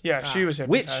hypnosis. Yeah, she was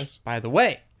Which, hypnotized. by the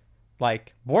way,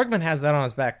 like Borgman has that on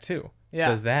his back too. Yeah.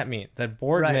 Does that mean that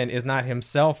Borgman Right. is not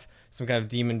himself some kind of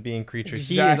demon being creature? He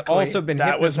Exactly. has also been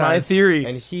That was my hypnotized, theory.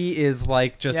 and he is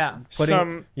like just Yeah.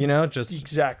 putting, just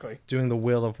Exactly. doing the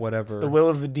will of whatever. The will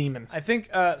of the demon. I think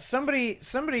somebody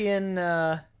in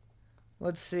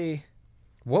let's see.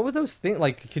 What were those things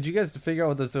like? Could you guys figure out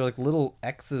what those? They're like little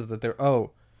X's that they're.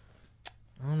 Oh,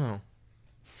 I don't know.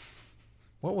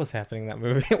 What was happening in that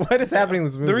movie? What is happening in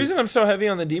this movie? The reason I'm so heavy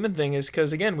on the demon thing is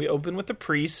because again, we open with the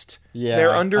priest. yeah,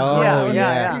 They're underground. Oh,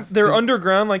 Yeah. They're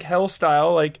underground like hell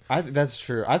style. Like That's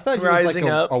true. I thought he was Rising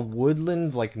like up. a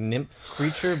woodland like nymph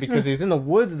creature because he's in the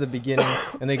woods at the beginning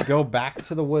and they go back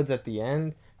to the woods at the end.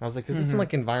 And I was like, is this some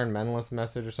like environmentalist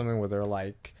message or something where they're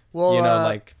like, Well,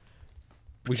 like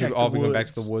we should protect all the be going back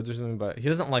to the woods. woods or something? But he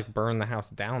doesn't like burn the house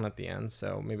down at the end,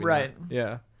 so maybe Right. not.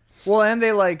 Yeah. Well, and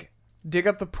they like dig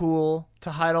up the pool to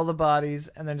hide all the bodies,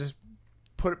 and then just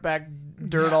put it back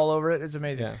dirt all over it. It's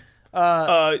amazing.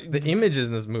 Yeah. The images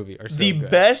in this movie are so the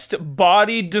good. best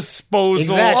body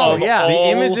disposal Exactly. of yeah. all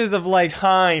The images of like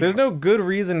time. there's no good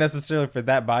reason necessarily for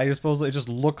that body disposal. It just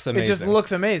looks amazing. It just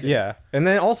looks amazing. Yeah, and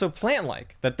then also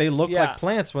plant-like that they look Yeah. like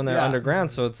plants when they're Yeah.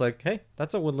 underground. So it's like, hey,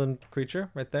 that's a woodland creature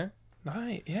right there.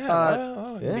 Nice. Yeah, a lot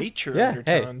of yeah. nature Yeah,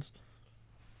 undertones.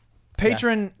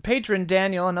 Patron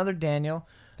Daniel, another Daniel.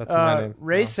 That's my name.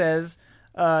 Ray Oh. says,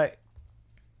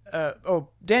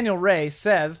 Daniel Ray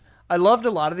says, I loved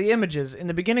a lot of the images. In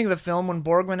the beginning of the film, when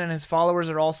Borgman and his followers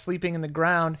are all sleeping in the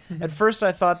ground, at first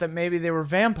I thought that maybe they were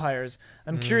vampires.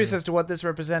 I'm curious as to what this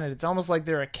represented. It's almost like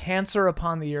they're a cancer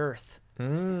upon the earth.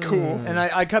 Cool. And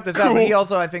I cut this out, but Cool. he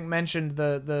also, I think, mentioned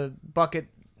the bucket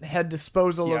head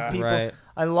disposal Yeah. of people. Right.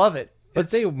 I love it. But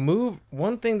It's- they move.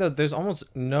 One thing that there's almost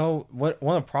no. One of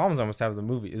the problems I almost have with the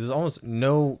movie is there's almost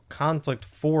no conflict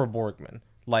for Borgman.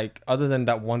 Like other than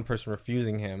that one person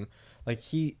refusing him, like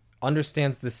he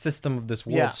understands the system of this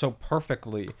world Yeah. so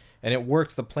perfectly, and it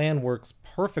works. The plan works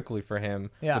perfectly for him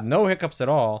Yeah. with no hiccups at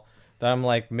all. That I'm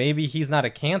like, maybe he's not a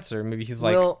cancer. Maybe he's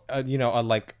like, Well-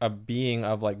 like a being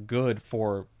of like good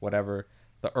for whatever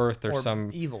the earth or, or some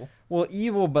evil. well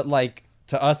evil, but like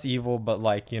to us evil, but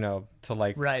like to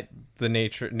like Right. the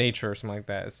nature or something like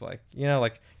that. It's like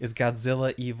like is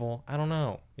Godzilla evil? I don't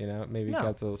know. Maybe No.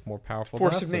 Godzilla's more powerful.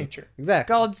 Force than of us. nature.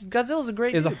 Exactly. Godzilla's a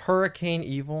great Is a dude. hurricane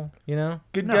evil?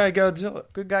 Good No. guy Godzilla.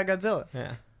 Good guy Godzilla.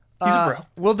 Yeah. He's a bro.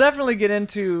 We'll definitely get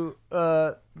into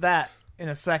that in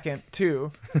a second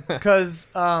too, because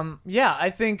I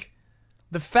think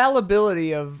the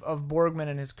fallibility of Borgman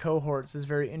and his cohorts is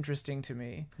very interesting to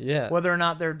me. Yeah. Whether or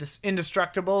not they're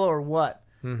indestructible or what.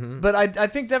 But I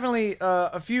think definitely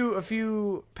a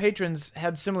few patrons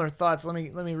had similar thoughts. Let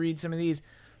me read some of these.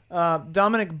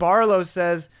 Dominic Barlow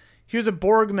says, "Here's a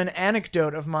Borgman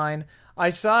anecdote of mine. I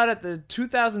saw it at the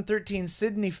 2013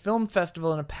 Sydney Film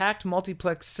Festival in a packed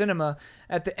multiplex cinema.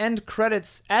 As the end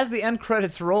credits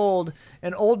rolled,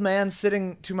 an old man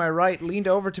sitting to my right leaned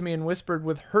over to me and whispered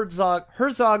with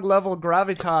Herzog-level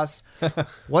gravitas,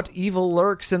 'What evil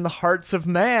lurks in the hearts of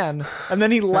man?' And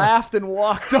then he laughed and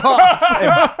walked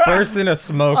off. Burst into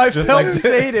smoke. I just felt like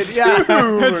sated. Yeah,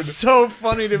 it's so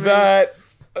funny to me. That,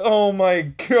 oh my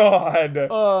god.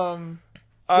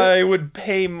 I would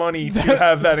pay money to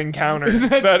have that encounter.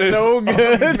 That is so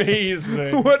good?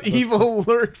 amazing. What evil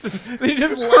lurks? He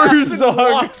just laughs and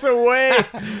walks away.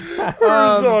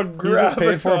 Herzog he's just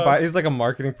paid for gravitas. he's like a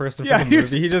marketing person Yeah, for the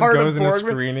he's movie. He just part of goes into Borgman.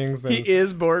 screenings and, He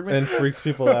is Borgman. and freaks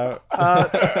people out.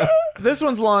 This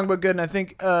one's long but good, and I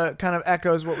think kind of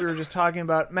echoes what we were just talking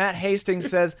about. Matt Hastings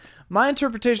says, "My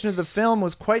interpretation of the film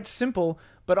was quite simple,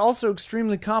 but also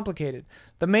extremely complicated.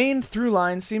 The main through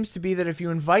line seems to be that if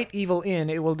you invite evil in,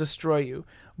 it will destroy you.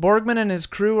 Borgman and his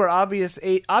crew are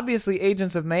obviously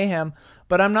agents of mayhem,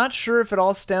 but I'm not sure if it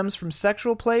all stems from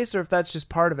sexual place or if that's just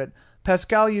part of it.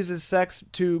 Pascal uses sex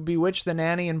to bewitch the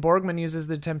nanny, and Borgman uses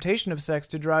the temptation of sex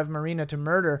to drive Marina to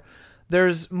murder.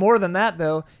 There's more than that,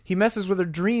 though. He messes with her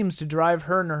dreams to drive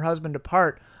her and her husband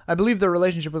apart. I believe their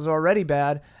relationship was already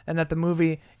bad, and that the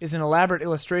movie is an elaborate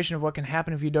illustration of what can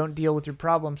happen if you don't deal with your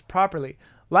problems properly.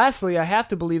 Lastly, I have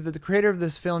to believe that the creator of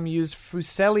this film used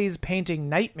Fuseli's painting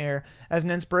Nightmare as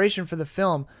an inspiration for the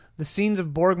film. The scenes of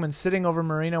Borgman sitting over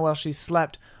Marina while she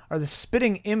slept are the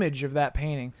spitting image of that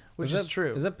painting, which is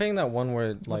true. Is that painting that one where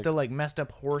With like the messed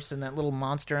up horse and that little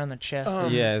monster on the chest.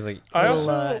 yeah, it's like I Little,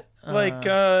 also like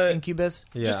Incubus.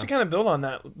 yeah. just to kind of build on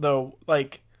that though,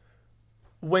 like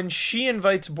when she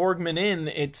invites Borgman in,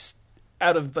 it's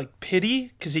out of like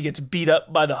pity because he gets beat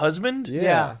up by the husband.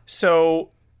 Yeah. So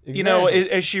you know,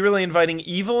 Exactly. is she really inviting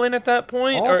evil in at that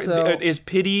point, Also- or is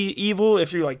pity evil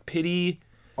if you like pity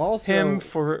also him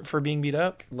for being beat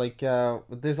up? like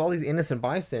there's all these innocent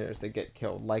bystanders that get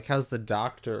killed. Like how's the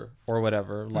doctor or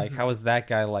whatever? Like how is that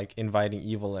guy like inviting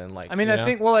evil in? Like I mean, you I know?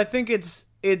 think it's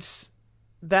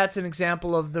that's an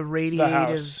example of the The radiative.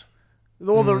 house.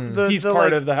 Well, the He's the,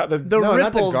 part like, of the the no,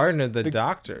 not ripples. the gardener, the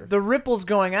doctor. The ripples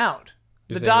going out.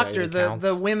 You're The saying that doctor, it the counts?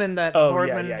 women that Oh,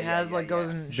 Borgman yeah, has yeah, like goes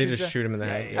yeah. and They shoots just at- shoot him in the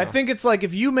head. yeah. Yeah. I think it's like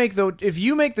if you make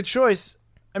the choice.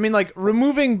 I mean, like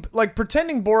removing, like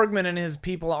pretending Borgman and his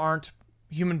people aren't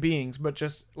human beings, but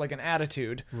just like an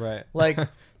attitude. Right. Like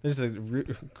There's a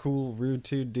cool, rude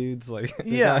tude dudes. Like,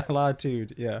 they Yeah. got a lot of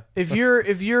tude. Yeah. if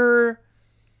you're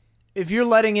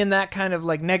letting in that kind of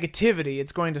like negativity,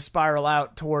 it's going to spiral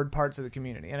out toward parts of the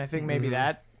community, and I think maybe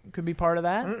that could be part of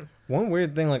that. One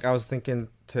weird thing, like, I was thinking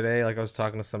today, like, I was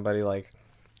talking to somebody, like,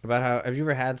 about how, have you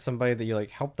ever had somebody that you,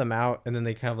 like, help them out, and then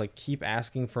they kind of, like, keep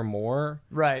asking for more?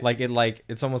 Right. Like,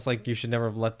 it's almost like you should never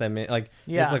have let them in. Like,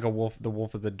 Yeah. it's like the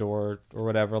wolf at the door, or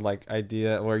whatever, like,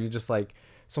 idea, where you just, like,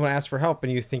 someone asks for help,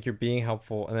 and you think you're being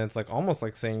helpful, and then it's, like, almost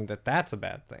like saying that that's a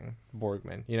bad thing,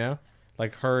 Borgman, you know?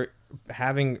 Like, her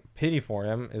having pity for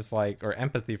him is, like, or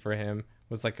empathy for him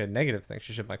was, like, a negative thing.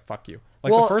 She should be like, fuck you.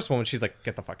 Like, Well- the first woman, she's like,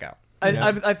 get the fuck out. You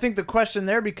know? I think the question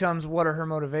there becomes, what are her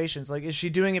motivations? Like, is she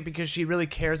doing it because she really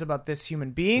cares about this human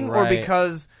being, or Right.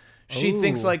 because she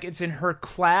thinks Ooh. like it's in her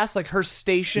class, like her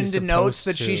station She's denotes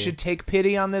supposed that she to. should take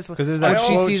pity on this? Because there's what that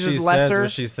she quote sees she as says lesser. where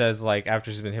she says, like,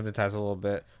 after she's been hypnotized a little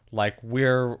bit, like,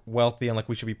 we're wealthy and, like,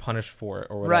 we should be punished for it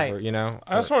or whatever, Right. you know?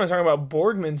 I also want to talk about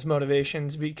Borgman's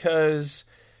motivations because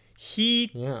he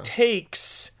Yeah.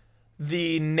 takes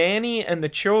the nanny and the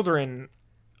children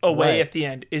away Right. at the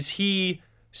end. Is he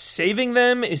saving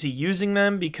them? Is he using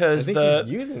them? I Because think the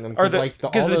he's using them are because, the- like,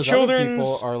 all 'cause the those other children's-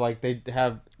 people are, like, they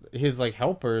have, his, like,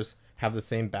 helpers have the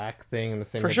same back thing and the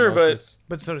same For sure, but- hypnosis.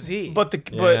 But so does he. but the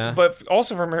Yeah. but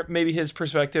also from maybe his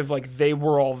perspective, like they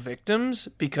were all victims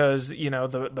because you know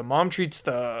the mom treats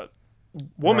the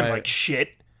woman Right. like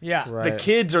shit. yeah, Right. The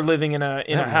kids are living in a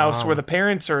That house mom. where the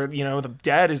parents are, you know, the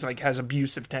dad is like has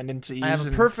abusive tendencies. I have a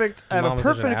and- perfect, Mom is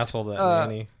such an asshole to that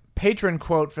nanny. patron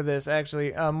quote for this,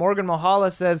 actually. Morgan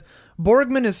Mohala says,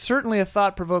 Borgman is certainly a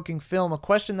thought-provoking film. A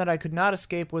question that I could not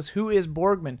escape was, who is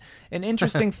Borgman? An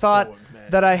interesting thought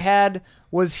that I had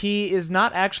was he is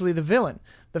not actually the villain.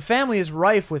 The family is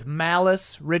rife with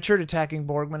malice, Richard attacking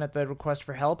Borgman at the request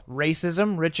for help,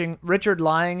 racism, Richard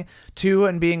lying to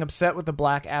and being upset with the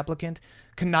black applicant,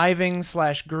 conniving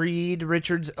 / greed,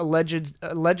 Richard's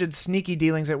alleged sneaky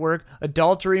dealings at work,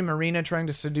 adultery, Marina trying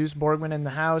to seduce Borgman in the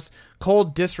house,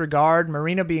 cold disregard,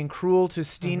 Marina being cruel to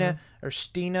Stina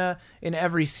in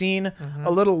every scene, a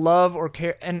little love or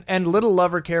care and little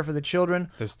love or care for the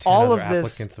children. There's 10 all other of this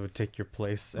applicants that would take your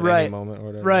place at Right, any moment or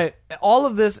whatever. Right. All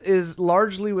of this is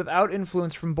largely without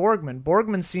influence from Borgman.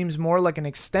 Borgman seems more like an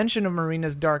extension of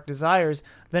Marina's dark desires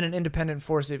than an independent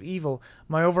force of evil.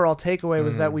 My overall takeaway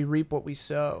was that we reap what we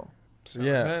sow. So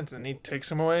Yeah. events, and he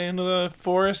takes him away into the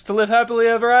forest to live happily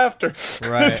ever after.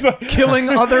 Right. It's like- Killing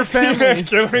other families.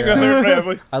 killing other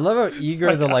families. I love how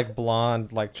eager the like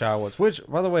blonde like child was. Which,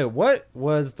 by the way, what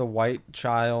was the white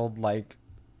child like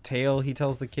tale he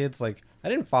tells the kids? Like, I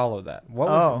didn't follow that.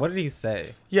 What did he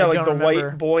say? Yeah, I like don't the remember.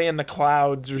 white boy in the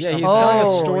clouds or Yeah, something. he's telling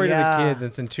Oh, a story yeah. to the kids.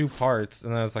 It's in 2 parts,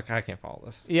 and I was like, I can't follow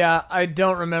this. Yeah, I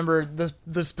don't remember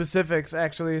the specifics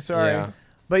actually, sorry. Yeah.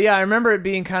 But yeah, I remember it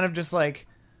being kind of just like,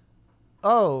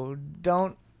 oh,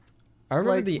 don't I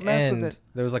remember like, the mess with end. it.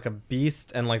 There was like a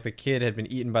beast, and like the kid had been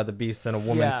eaten by the beast, and a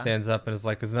woman Yeah. stands up and is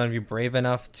like, "Is none of you brave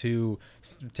enough to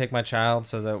take my child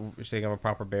so that we should give him a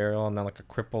proper burial?" And then like a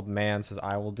crippled man says,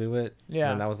 "I will do it."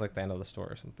 Yeah. And that was like the end of the story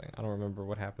or something. I don't remember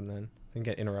what happened then. I think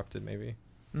get interrupted maybe.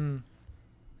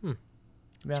 Yeah,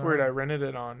 It's weird. I rented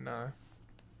it on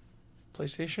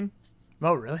PlayStation.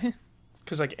 Oh, really?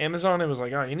 Because like Amazon, it was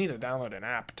like, oh, you need to download an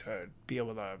app to be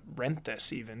able to rent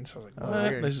this even. So I was like, Oh, what?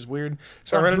 weird. This is weird. It's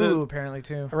So I on rented Hulu it. apparently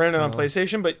too. I rented it on Oh.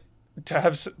 PlayStation, but to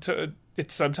have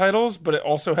its subtitles, but it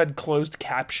also had closed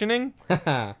captioning.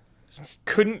 Just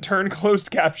couldn't turn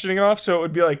closed captioning off, so it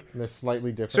would be like, They're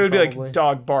slightly different. so it'd be probably. like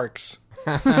dog barks,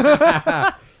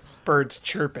 birds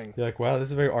chirping. You're like, wow, this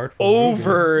is very artful.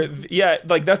 movie. Yeah,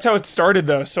 like that's how it started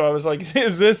though. So I was like,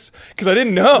 is this? Because I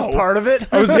didn't know. That's part of it.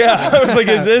 I was like,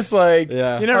 is this like?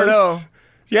 Yeah. You never I was- know.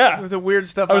 Yeah. With the weird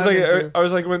stuff I was I'm like, into. I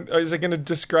was like, when I was like gonna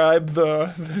describe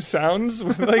the sounds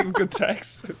with like good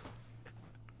text.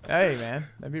 Hey, man,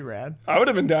 that'd be rad. I would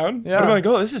have been down. Yeah. I'm like,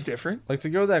 oh, this is different. Like to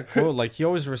go that quote, like he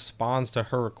always responds to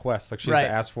her request. Like she has Right. to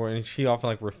ask for it, and she often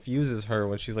like refuses her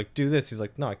when she's like, "Do this." He's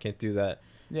like, "No, I can't do that."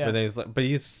 Yeah. But then he's like, but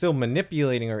he's still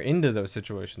manipulating her into those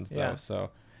situations though. Yeah.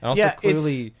 So and also Yeah, it's-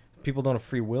 clearly people don't have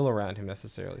free will around him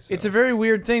necessarily. So. It's a very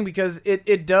weird thing because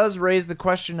it does raise the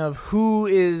question of who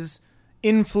is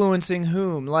influencing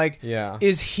whom. Like, Yeah.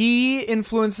 is he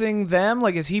influencing them?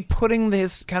 Like, is he putting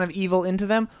this kind of evil into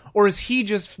them? Or is he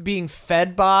just being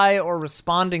fed by or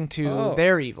responding to Oh.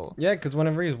 their evil? Yeah, because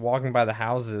whenever he's walking by the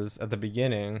houses at the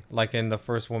beginning, like in the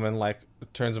first woman, like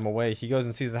turns him away, he goes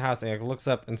and sees the house and like looks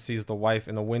up and sees the wife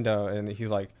in the window, and he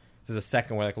like there's a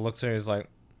second where like looks at her and he's like,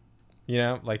 you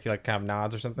know, like he like kind of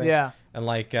nods or something. Yeah. And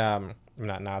like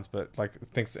not nods, but like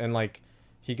thinks, and like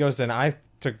he goes, and I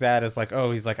took that as like,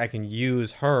 oh, he's like, I can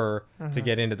use her to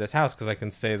get into this house because I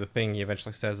can say the thing he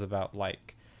eventually says about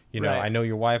like, you know, Right. I know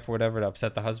your wife or whatever, to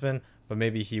upset the husband. But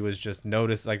maybe he was just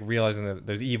realizing that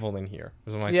there's evil in here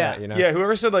or something like Yeah. that, you know? Yeah,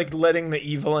 whoever said like letting the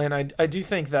evil in, I do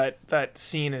think that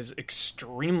scene is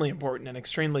extremely important and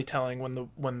extremely telling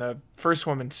when the first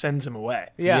woman sends him away.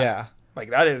 Yeah. Like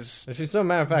that is And she's so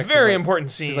matter of fact. very she's like, important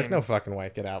scene. She's like, no fucking way,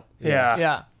 get out. Yeah.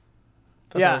 Yeah. Thought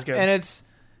that Yeah. was good. And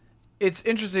it's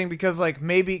interesting because like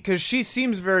maybe because she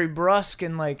seems very brusque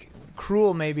and like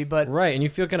cruel maybe, but Right, and you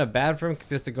feel kind of bad for him because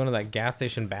he has to go into that gas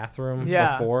station bathroom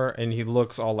Yeah. before, and he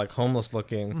looks all like homeless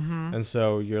looking, and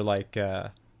so you're like,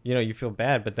 you know, you feel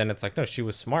bad, but then it's like, no, she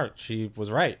was smart, she was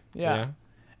right. you Yeah. know?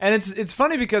 And it's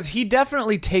funny because he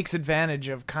definitely takes advantage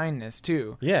of kindness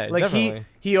too. Yeah, like definitely.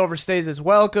 he overstays his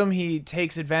welcome. He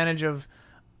takes advantage of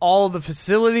all the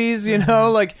facilities. You know,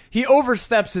 like he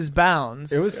oversteps his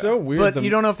bounds. It was so weird. but you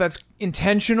don't know if that's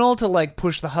intentional to like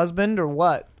push the husband or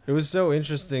what. It was so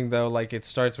interesting though. Like it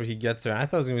starts where he gets there. And I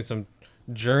thought it was gonna be some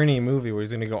journey movie where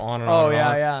he's gonna go on and on. Oh, and yeah,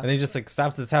 on. yeah. And then he just like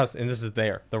stops at his house, and this is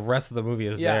there. The rest of the movie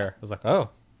is Yeah. there. I was like, oh,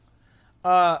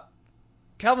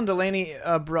 Calvin Delaney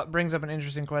brings up an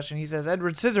interesting question. He says,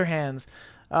 Edward Scissorhands,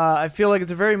 I feel like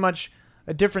it's a very much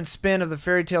a different spin of the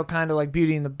fairy tale kind of like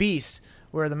Beauty and the Beast,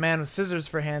 where the man with scissors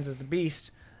for hands is the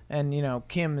Beast, and you know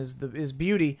Kim is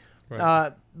Beauty.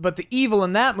 Right. But the evil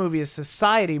in that movie is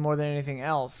society more than anything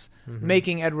else,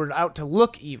 making Edward out to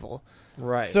look evil.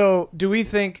 right. So do we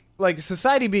think like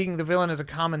society being the villain is a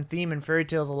common theme in fairy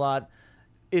tales a lot?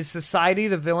 Is society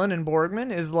the villain in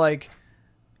Borgman? Is like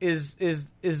is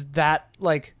that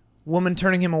like woman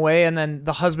turning him away and then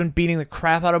the husband beating the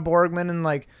crap out of Borgman and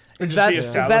like is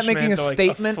that making a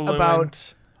statement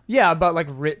about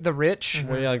like the rich?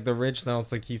 Well, yeah, like the rich now,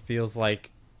 it's like he feels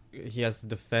like he has to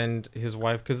defend his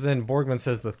wife, because then Borgman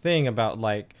says the thing about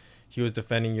like he was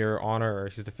defending your honor, or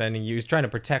he's defending you, he's trying to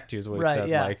protect you is what he Right, said,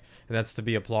 yeah. like, and that's to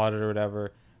be applauded or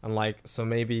whatever. And like, so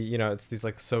maybe, you know, it's these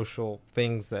like social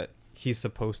things that he's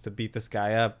supposed to beat this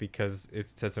guy up because it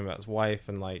says him about his wife,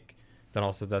 and like then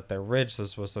also that they're rich, so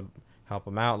it's supposed to help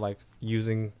him out, like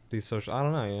using these social, I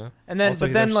don't know, you know. And then, also,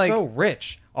 but then they're like, so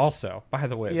rich. Also, by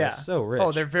the way, yeah, they're so rich.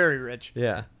 Oh, they're very rich.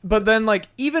 yeah. But then like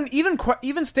even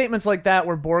statements like that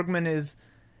where Borgman is,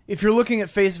 if you're looking at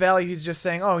face value, he's just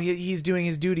saying, oh, he's doing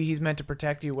his duty, he's meant to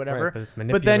protect you, whatever. Right, but it's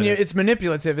but then manipulative. it's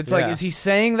manipulative. It's like, Yeah. is he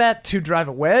saying that to drive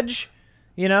a wedge?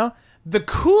 You know. The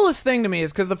coolest thing to me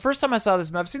is because the first time I saw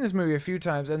this, I've seen this movie a few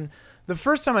times, and the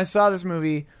first time I saw this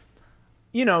movie,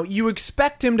 you know, you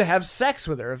expect him to have sex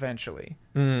with her eventually,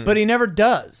 but he never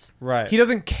does. Right. He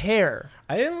doesn't care.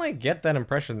 I didn't like get that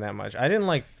impression that much. I didn't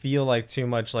like feel like too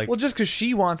much like Well, just because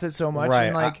she wants it so much, right.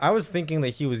 and like, I was thinking that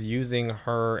he was using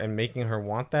her and making her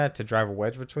want that to drive a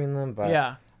wedge between them, but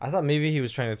yeah, I thought maybe he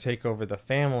was trying to take over the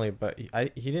family, but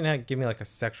he didn't give me like a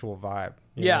sexual vibe.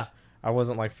 You Yeah. know? I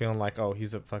wasn't like feeling like, oh,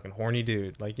 he's a fucking horny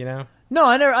dude, like, you know. no,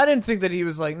 I didn't think that he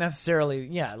was like necessarily,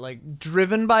 like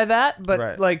driven by that, but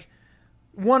Right. like,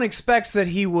 one expects that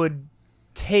he would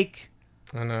take.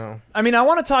 I know. I mean, I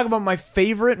want to talk about my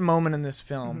favorite moment in this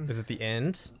film. Is it the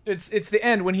end? It's the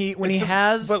end when he It's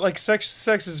has. but like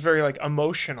sex is very like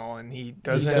emotional, and he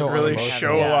doesn't so really emotional.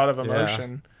 show Yeah. a lot of Yeah.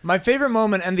 emotion. My favorite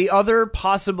moment and the other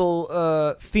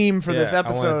possible theme for this I want to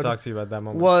episode talk to you about that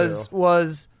moment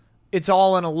was it's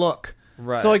all in a look.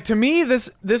 Right. So like to me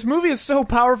this movie is so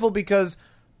powerful because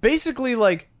basically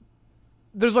like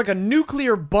there's like a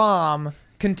nuclear bomb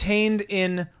contained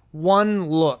in one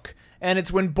look. And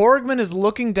it's when Borgman is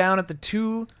looking down at the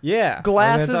two yeah,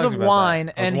 glasses I was gonna of talk about wine,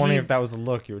 that. I was and wondering he- if that was the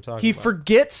look you were talking he about.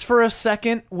 forgets for a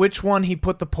second which one he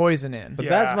put the poison in. But Yeah.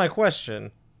 that's my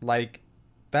question. Like,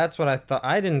 that's what I thought.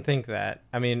 I didn't think that.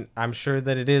 I mean, I'm sure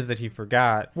that it is that he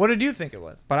forgot. What did you think it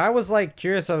was? But I was like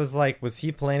curious. I was like, was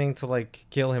he planning to like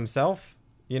kill himself?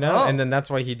 You know, Oh. and then that's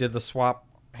why he did the swap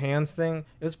hands thing.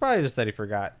 It was probably just that he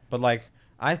forgot. But like,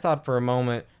 I thought for a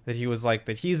moment that he was like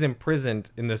that he's imprisoned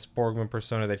in this Borgman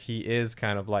persona, that he is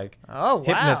kind of like Oh, wow.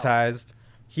 hypnotized.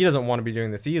 He doesn't want to be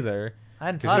doing this either. I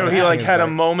hadn't So thought So of he that. like He's had a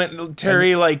like-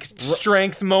 momentary like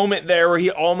strength moment there where he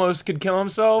almost could kill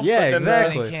himself. Yeah, but then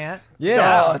exactly. And he can't.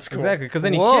 Yeah, Oh, that's cool. exactly. Because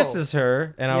then he Whoa. kisses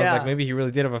her, and I was Yeah. like, maybe he really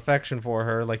did have affection for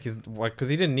her. Like he's like, because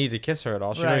he didn't need to kiss her at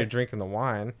all. She's already Right. drinking the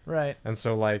wine, Right. and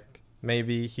so like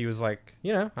maybe he was like,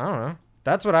 you know, I don't know.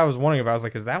 That's what I was wondering about. I was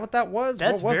like, is that what that was?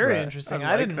 That's What was very that? interesting. I I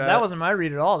like didn't. that. That wasn't my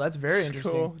read at all. That's very It's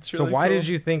interesting. cool. It's So really why cool. did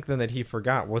you think then that he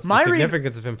forgot? What's My the read-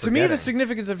 significance of him To forgetting? me, the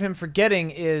significance of him forgetting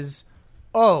is,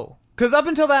 because up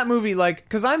until that movie, like,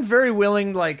 because I'm very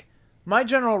willing, like, my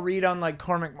general read on like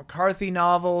Cormac McCarthy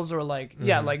novels or like,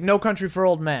 like No Country for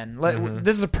Old Men.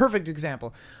 This is a perfect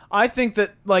example. I think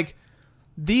that like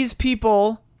these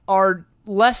people are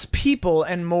less people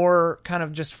and more kind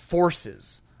of just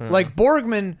forces. Like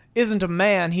Borgman isn't a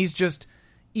man; he's just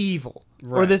evil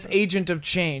or Right. this agent of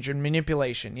change and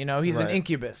manipulation. You know, he's an Right.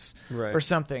 incubus Right. or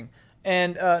something.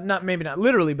 And maybe not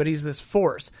literally, but he's this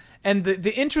force. And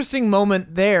the interesting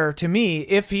moment there to me,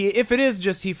 if it is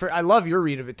just I love your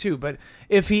read of it too, but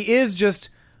if he is just,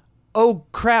 oh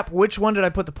crap, which one did I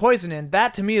put the poison in?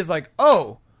 That to me is like,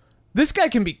 oh, this guy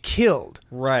can be killed.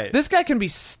 right? This guy can be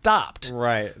stopped.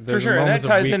 right For There's sure, and that moments of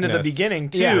ties into the weakness. beginning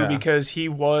too, Yeah. because he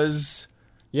was.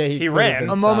 Yeah, he could've ran. been A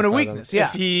stopped moment of by them. weakness. Yeah.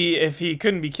 If he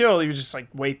couldn't be killed, he would just like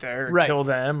wait there, and Right. kill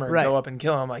them, or Right. go up and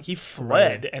kill him. Like he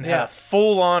fled and had Yeah. a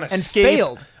full on escape,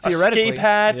 failed, theoretically. escape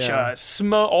hatch, Yeah.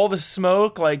 smoke, all the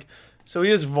smoke. Like so,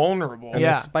 he is vulnerable. And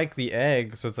Yeah. they spike the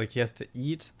egg, so it's like he has to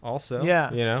eat also.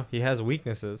 Yeah. You know, he has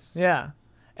weaknesses. Yeah.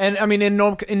 And I mean, in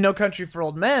No Country for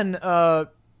Old Men,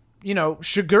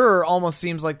 Shigur almost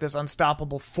seems like this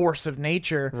unstoppable force of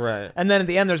nature. Right. And then at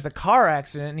the end, there's the car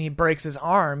accident, and he breaks his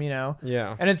arm. Yeah.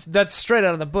 And that's straight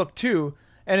out of the book too.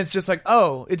 And it's just like,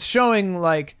 oh, it's showing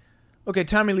like, okay,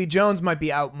 Tommy Lee Jones might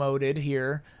be outmoded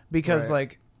here because Right.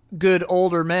 like good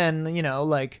older men,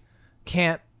 like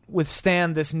can't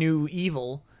withstand this new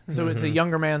evil. So it's a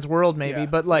younger man's world maybe, Yeah,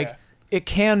 but like yeah. it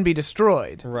can be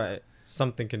destroyed. Right.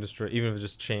 Something can destroy, even if it's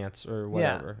just chance or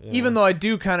whatever. Yeah. Even though I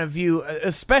do kind of view,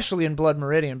 especially in Blood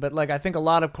Meridian, but like I think a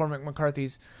lot of Cormac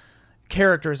McCarthy's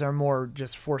characters are more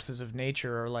just forces of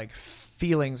nature or like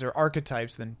feelings or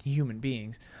archetypes than human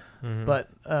beings. But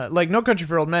like No Country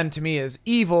for Old Men to me is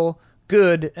evil,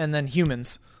 good, and then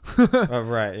humans.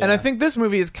 right. And I think this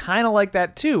movie is kind of like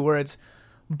that too, where it's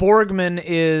Borgman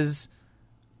is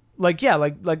like, yeah,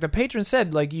 like the patron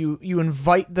said, like you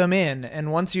invite them in,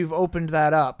 and once you've opened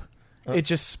that up, it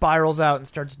just spirals out and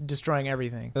starts destroying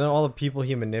everything. And then all the people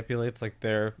he manipulates, like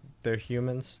they're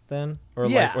humans then, or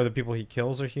Yeah. like, or the people he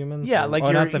kills are humans. Yeah, or, like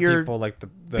or not the you're people like the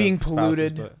being spouses,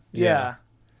 polluted. but- Yeah.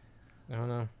 I don't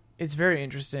know. It's very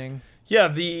interesting. Yeah,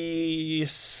 the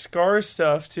scar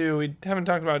stuff too. We haven't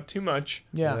talked about it too much.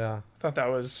 Yeah. I thought that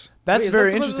was That's Wait, is very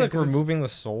that supposed to, interesting. like 'cause it's- removing the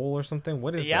soul or something.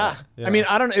 What is yeah. that? I mean,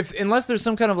 I don't know if unless there's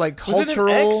some kind of like was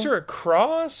cultural. it an X or a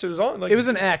cross? It was on like It was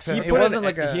an X. he It put wasn't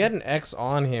like a. he had an X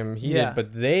on him. He Yeah. did,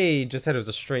 but they just said it was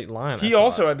a straight line. He I thought,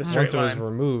 also had the straight once it was line.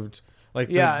 removed. Like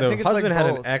Yeah, I the think it's, like, husband had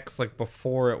both. an X like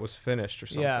before it was finished or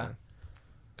something. Yeah.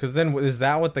 Because then is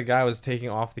that what the guy was taking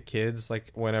off the kids?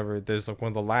 Like whenever there's like one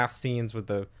of the last scenes with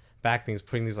the back things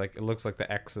putting these like it looks like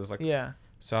the X's like Yeah.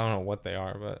 so I don't know what they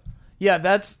are, but Yeah,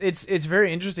 it's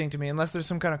very interesting to me unless there's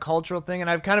some kind of cultural thing, and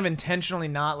I've kind of intentionally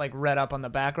not like read up on the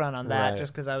background on that Right.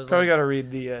 just because I was Probably like, got to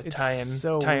read the It's tie-in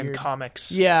so tie-in weird.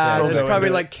 comics. yeah, Yeah, there's they'll go probably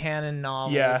into like canon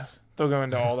novels. Yeah. They'll go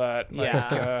into all that. Like,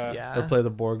 Yeah, or yeah, play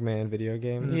the Borgman video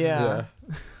game. Yeah.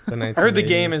 The I heard the 1980s.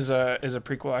 game is a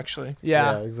prequel actually.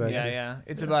 yeah, Yeah, exactly. yeah.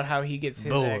 It's about how he gets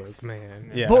his ex.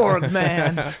 Borgman. Yeah. Borg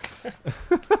man.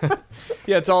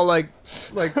 Yeah, it's all like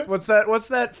what's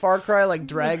that Far Cry like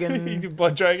dragon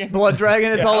Blood Dragon. blood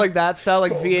dragon? It's all Yeah. like that style,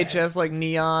 like VHS, like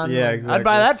neon. Yeah, Like, exactly. I'd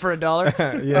buy that for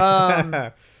 $1.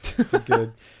 yeah. It's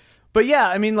good. But yeah,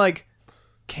 I mean, like,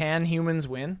 can humans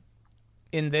win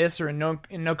in this or in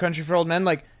No Country for Old Men?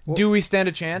 Like, do we stand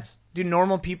a chance? Do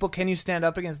normal people? Can you stand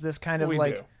up against this kind of We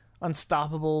like do.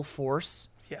 unstoppable force?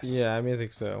 Yes. Yeah, I mean, I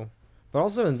think so. But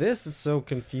also in this, it's so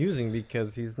confusing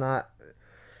because he's not,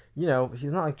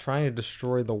 he's not like trying to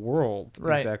destroy the world.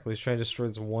 Right. Exactly. He's trying to destroy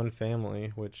this one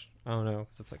family, which I don't know.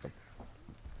 It's like a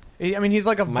I mean, he's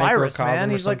like a virus, Microcosm man.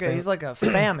 or He's like something.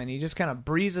 a famine. He just kind of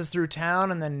breezes through town,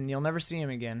 and then you'll never see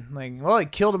him again. Like, well, he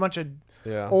killed a bunch of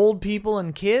yeah. old people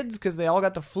and kids because they all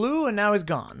got the flu, and now he's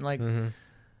gone. Like,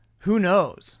 who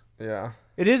knows? Yeah.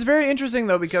 It is very interesting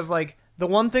though, because like the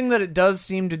one thing that it does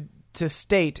seem to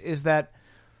state is that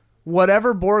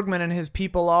whatever Borgman and his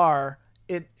people are,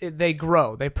 they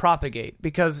grow, they propagate,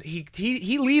 because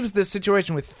he leaves this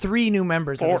situation with 3 new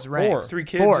members of his ranks. 3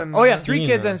 kids 4. and Oh yeah, 3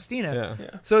 kids Stina. and Stina.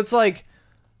 Yeah. So it's like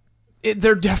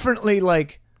they're definitely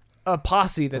like a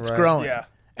posse that's Right. growing. Yeah.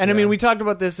 And I mean, Yeah. we talked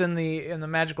about this in the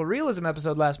magical realism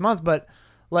episode last month, but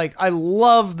like I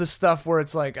love the stuff where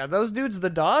it's like, are those dudes the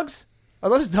dogs? Are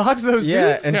those dogs those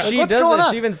Yeah, dudes? and Like, she what's does going it.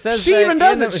 on? She even says she that even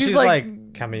does in it. the- She's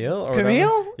like, Camille or Camille?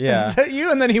 whatever. Yeah. Is that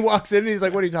you? And then he walks in and he's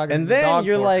like, what are you talking And to the then dog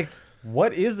you're for? like,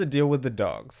 what is the deal with the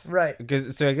dogs? Right.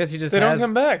 Because so I guess he just They don't has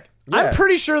come back. I'm yeah.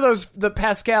 pretty sure the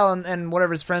Pascal and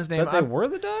whatever his friend's name. that they I'm, were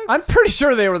the dogs. I'm pretty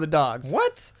sure they were the dogs.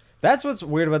 What? That's what's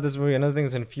weird about this movie. Another thing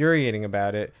that's infuriating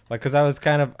about it, like, because I was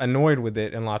kind of annoyed with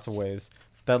it in lots of ways.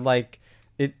 That like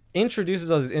it introduces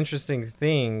all these interesting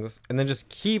things and then just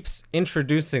keeps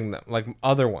introducing them, like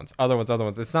other ones.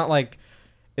 It's not like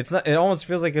it's not. It almost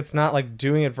feels like it's not like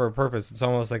doing it for a purpose. It's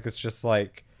almost like it's just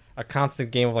like a constant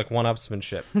game of like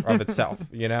one-upsmanship of itself.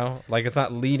 Like it's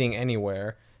not leading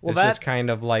anywhere. Well, it's that- just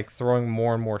kind of like throwing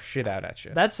more and more shit out at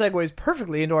you. That segues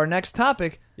perfectly into our next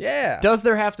topic. Yeah. Does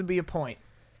there have to be a point?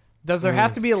 Does there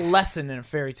have to be a lesson in a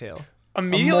fairy tale?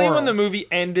 Immediately moral. when the movie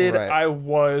ended, Right. I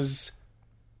was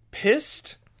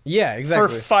pissed Yeah. for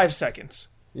Exactly. 5 seconds.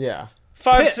 Yeah.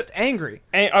 5 Pissed, angry.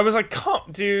 And I was like, "Come,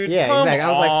 dude, Yeah. come Exactly. I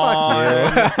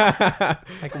was like, fuck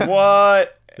you. Like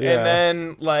what?" Yeah. And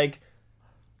then like,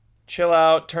 chill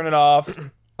out, turn it off,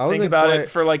 think wasn't about quite- it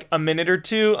for like a minute or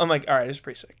two. I'm like, "All right, it's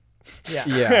pretty sick." Yeah.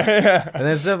 Yeah. And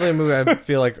it's definitely a movie I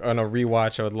feel like on a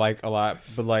rewatch I would like a lot.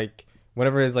 But like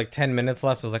whenever there's like 10 minutes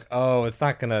left, I was like, oh, it's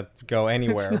not gonna go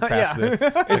anywhere not- past yeah. this.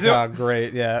 It's like, oh,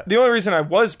 great, yeah. The only reason I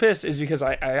was pissed is because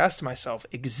I asked myself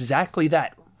exactly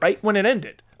that right when it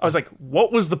ended. I was like,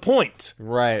 "What was the point?"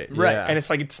 Right. Right. Yeah. And it's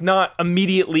like it's not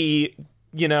immediately,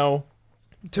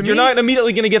 To you're me, not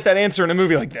immediately going to get that answer in a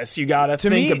movie like this. You got to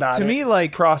think me- about to it. me,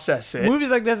 like, process it.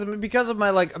 movies like this, because of my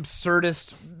like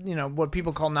absurdist, what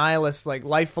people call nihilist like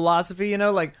life philosophy,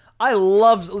 like I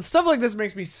love stuff like this.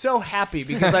 Makes me so happy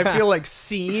because I feel like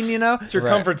seen, It's your Right.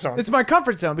 comfort zone. it's my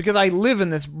comfort zone because I live in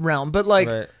this realm. But like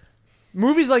Right.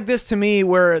 movies like this to me,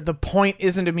 where the point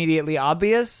isn't immediately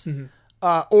obvious,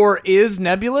 or is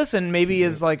nebulous and maybe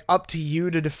is like up to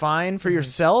you to define for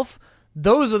yourself,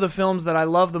 those are the films that I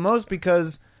love the most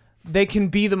because they can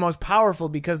be the most powerful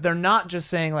because they're not just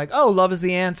saying like, oh, love is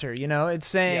the answer. It's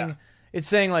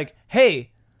saying like, hey,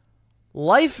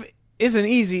 life isn't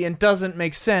easy and doesn't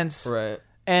make sense, Right.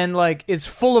 and like is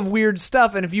full of weird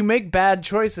stuff. And if you make bad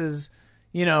choices,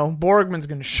 Borgman's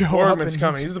gonna show up. Borgman's And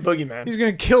coming. He's the boogeyman. He's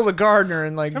gonna kill the gardener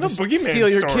and like kind of just a boogeyman steal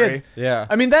your story. kids. Yeah.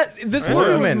 I mean this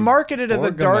movie was Borgman. marketed as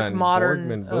a dark Borgman. modern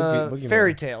Borgman. Boogeyman.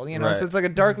 fairy tale, Right. so it's like a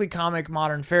darkly comic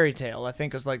modern fairy tale. I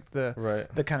think is like the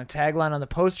Right. the kind of tagline on the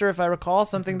poster, if I recall,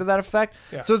 something to that effect.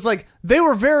 Yeah. So it's like they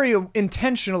were very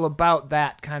intentional about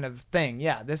that kind of thing.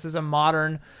 Yeah, this is a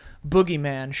modern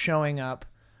boogeyman showing up.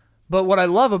 But what I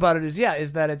love about it is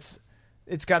that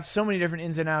it's got so many different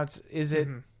ins and outs. Is it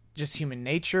just human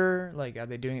nature? Like, are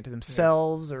they doing it to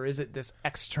themselves, or is it this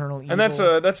external evil? And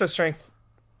that's a strength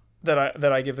that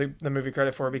I give the movie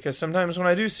credit for, because sometimes when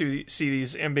I do see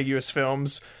these ambiguous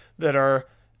films that are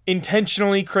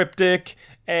intentionally cryptic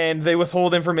and they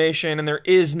withhold information and there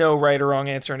is no right or wrong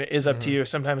answer and it is up to you,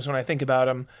 sometimes when I think about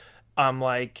them, I'm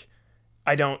like,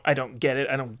 I don't get it.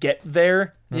 I don't get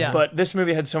there. Yeah. But this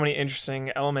movie had so many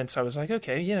interesting elements. I was like,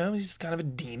 okay, he's kind of a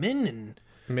demon, and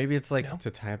Maybe it's like to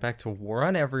tie it back to War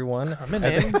on Everyone. coming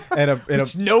in.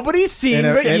 Which nobody's seen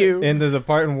but you. And there's a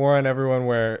part in War on Everyone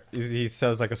where he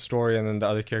says like a story, and then the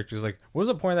other character's like, "What was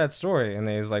the point of that story?" And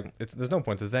he's like, "There's no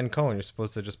point. It's a Zen koan. You're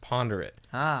supposed to just ponder it."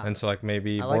 And so like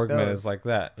maybe I like Borgman those. is like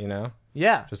that,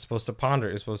 Yeah. just supposed to ponder.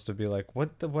 You're supposed to be like, what?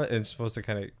 And it's supposed to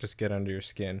kind of just get under your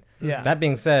skin. Yeah. That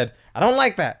being said, I don't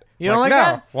like that. You don't like no,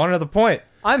 that? Want another point?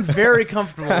 I'm very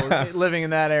comfortable living in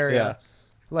that area. Yeah.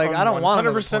 Like, I don't want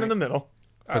 100% in the middle.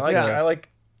 I like yeah. it. I like.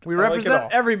 We I like it represent all.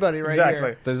 everybody right Exactly.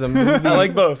 here. There's a movie. I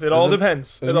like both. It all There's a-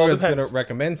 depends. there's It a all movie I was depends. gonna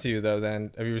recommend to you though.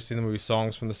 Then have you ever seen the movie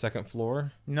Songs from the Second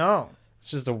Floor? No. It's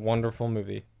just a wonderful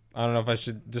movie. I don't know if I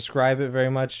should describe it very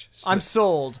much. I'm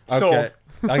sold. Sold.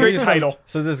 I'll give Great you some- title.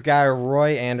 So this guy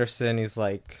Roy Anderson, he's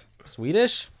like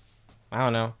Swedish. I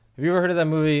don't know. Have you ever heard of that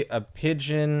movie? A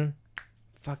Pigeon.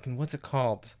 Fucking what's it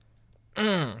called? I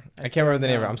can't remember the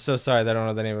name of it. I'm so sorry that I don't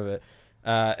know the name of it.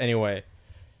 Anyway,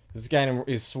 this guy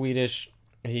is Swedish.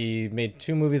 He made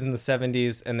 2 movies in the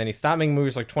 70s, and then he stopped making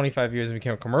movies for like 25 years and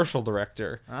became a commercial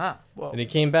director. And he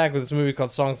came back with this movie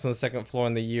called Songs on the Second Floor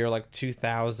in the year like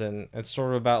 2000. It's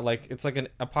sort of about like, it's like an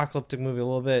apocalyptic movie a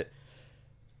little bit.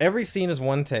 Every scene is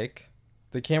one take.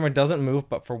 The camera doesn't move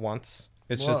but for once.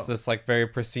 It's just this like very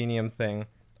proscenium thing.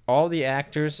 All the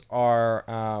actors are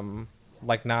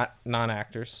like not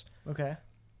non-actors. Okay.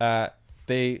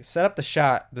 They set up the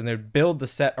shot, then they build the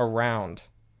set around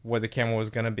where the camera was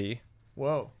going to be.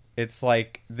 Whoa. It's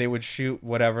like they would shoot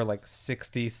whatever, like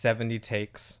 60, 70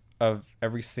 takes of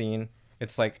every scene.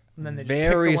 It's like And then they just pick the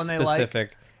very one they like?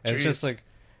 specific. And Jeez.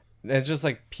 it's just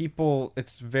like people,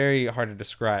 it's very hard to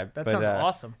describe. That but, sounds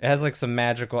awesome. It has like some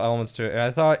magical elements to it. And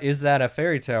I thought, is that a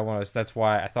fairy tale? That's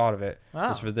why I thought of it. Wow.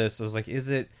 Was for this. I was like, is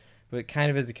it? But it kind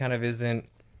of is, it kind of isn't.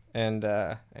 And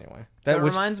anyway. That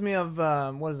reminds me of,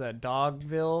 what is that,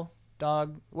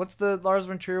 what's the Lars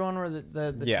von Trier one where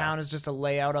the Yeah. town is just a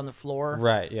layout on the floor?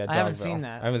 Right, yeah. I haven't Dogville. seen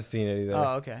that. I haven't seen it either.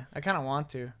 Oh, okay. I kind of want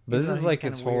to. But this Even is though like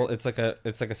he's its kinda whole. weird.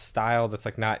 It's like a style that's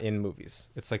like not in movies.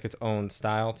 It's like its own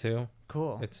style too.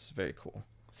 Cool. It's very cool.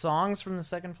 Songs from the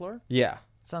Second Floor? Yeah,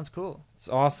 Sounds cool. it's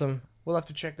awesome. We'll have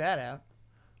to check that out.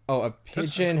 Oh, a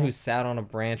That's pigeon cool. who sat on a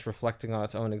branch reflecting on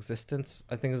its own existence,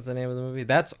 I think is the name of the movie.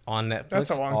 That's on Netflix. That's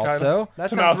a long also. title. That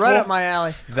It's a sounds right mouthful. up my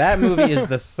alley. That movie is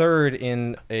the third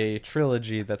in a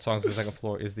trilogy that Songs on the Second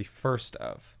Floor is the first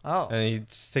of. Oh. And it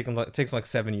takes him like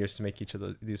 7 years to make each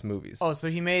of these movies. Oh, so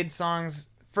he made songs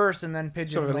first and then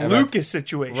Pigeon So a later. Lucas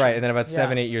situation. Right, and then about Yeah.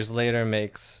 7-8 years later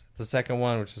makes the second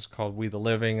one, which is called We the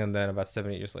Living, and then about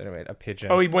 7-8 years later made A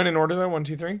Pigeon. Oh, he went in order though. 1,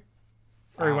 2, 3,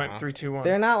 or he Uh-huh. went 3, 2, 1.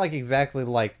 They're not like exactly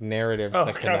like narratives Oh,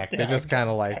 that connect. yeah. They're just kind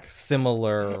of like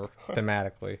similar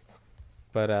thematically.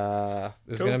 But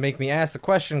it's Cool. gonna make me ask the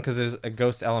question because there's a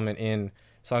ghost element in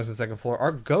Songs on the Second Floor.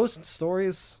 Are ghost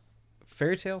stories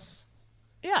fairy tales?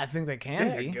 Yeah, I think they can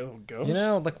Yeah, be. ghost. You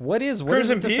know, like what isn't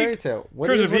Crimson a Peak? fairy tale? What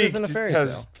Crimson is what Peak isn't a fairy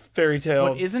has tale? fairy tale.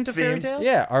 What isn't a fairy themes. tale?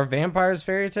 Yeah, are vampires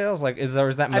fairy tales? Like, is there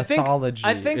I think- mythology?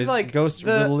 I think, is like, ghost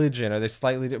the- religion? Are they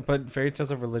slightly different? But fairy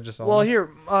tales are religious. Well, elements?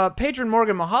 here, patron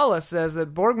Morgan Mahala says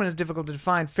that Borgman is difficult to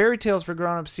define. Fairy tales for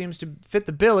grown-ups seems to fit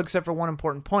the bill, except for one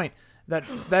important point.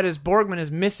 That is, Borgman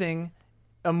is missing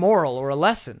a moral or a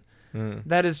lesson.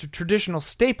 That is a traditional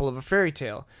staple of a fairy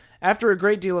tale. After a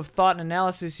great deal of thought and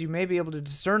analysis, you may be able to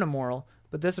discern a moral,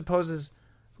 but this opposes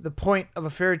the point of a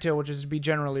fairy tale, which is to be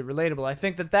generally relatable. I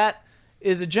think that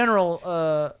is a general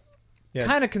Yeah.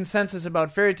 kind of consensus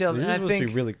about fairy tales, They're and I supposed think to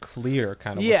be really clear,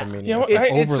 kind of yeah, what the meaning You know, is. it's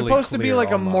Like, overly supposed to be clear like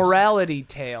a almost. morality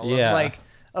tale Yeah.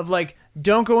 of like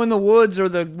don't go in the woods or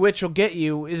the witch will get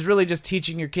you is really just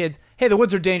teaching your kids, hey, the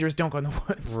woods are dangerous, don't go in the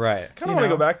woods. Right. Kind You of want to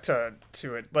know? go back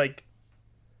to it. Like,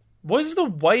 was the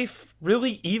wife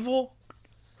really evil?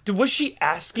 Was she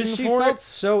asking She for felt it?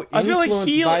 so I feel like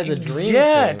influenced he- by the dream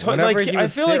yeah, thing. to- Whenever like, he I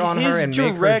would feel sit like on her his and make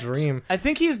her direct- dream. I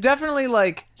think he's definitely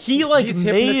like He like He's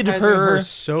made hypnotizing her.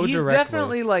 so he's directly.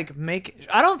 definitely like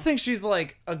I don't think she's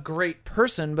like a great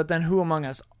person, but then who among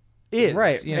us is?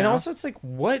 Right. You And know? also, it's like,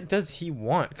 what does he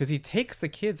want? Because he takes the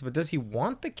kids, but does he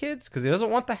want the kids? Because he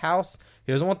doesn't want the house.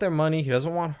 He doesn't want their money. He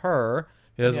doesn't want her.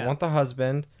 He doesn't Yeah. want the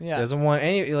husband. Yeah. He doesn't want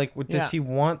any. Like, what does Yeah. he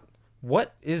want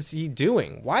what is he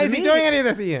doing? Why To is he me- doing any of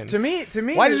this, Ian? To me,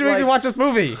 Why did you make me watch this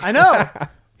movie? I know.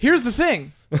 Here's the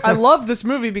thing. I love this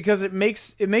movie because it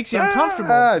makes you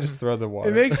uncomfortable. Just throw the water.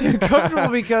 It makes you uncomfortable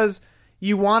because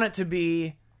you want it to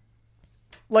be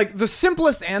like the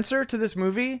simplest answer to this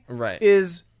movie Right.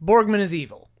 is Borgman is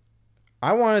evil.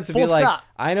 I want it to Full be like, stop.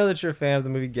 I know that you're a fan of the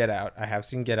movie Get Out. I have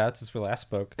seen Get Out since we last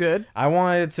spoke. Good. I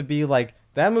wanted it to be like,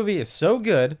 that movie is so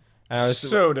good. And I was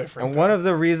So different. And one of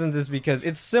the reasons is because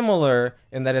it's similar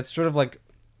in that it's sort of like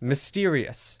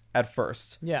mysterious at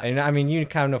first. Yeah. And I mean, you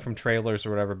kind of know from trailers or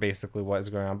whatever basically what is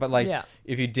going on. But like, Yeah.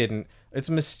 if you didn't, it's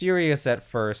mysterious at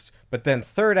first. But then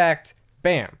third act,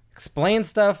 bam, explain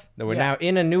stuff that we're Yeah. now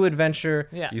in a new adventure.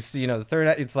 Yeah. You see, the third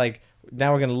act, it's like,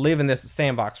 now we're going to live in this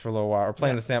sandbox for a little while or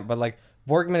play in the sand. But like,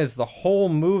 Borgman is the whole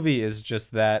movie is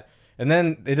just that. And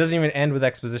then it doesn't even end with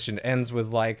exposition. It ends with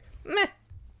like, meh.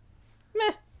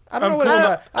 I don't know what it's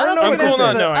about. I don't I'm think it cool ends not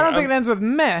with. knowing. I don't think I'm- it ends with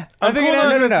meh. I I'm think it cool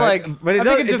ends not- with like. But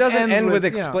I think it doesn't ends end with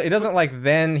you know. It doesn't like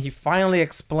then he finally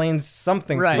explains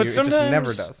something Right. to But you. It just sometimes- never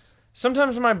does.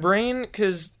 Sometimes my brain,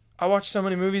 because I watch so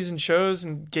many movies and shows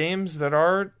and games that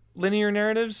are linear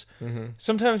narratives,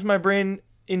 sometimes my brain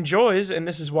enjoys, and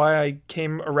this is why I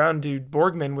came around to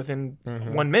Borgman within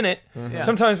 1 minute. Yeah.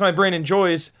 Sometimes my brain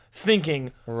enjoys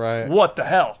thinking, Right. what the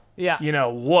hell? Yeah. You know,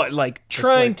 what? Like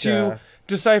trying like, to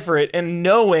decipher it and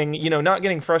knowing, not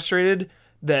getting frustrated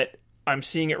that I'm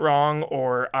seeing it wrong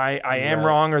or I am Right.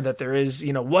 wrong or that there is,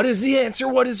 what is the answer?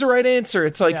 What is the right answer?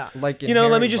 It's like, Yeah. Like let me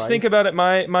Inherent just Vice. think about it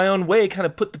my own way, kind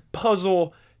of put the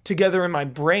puzzle together in my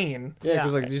brain. Yeah,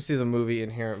 because Yeah. like, did you see the movie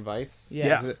Inherent Vice?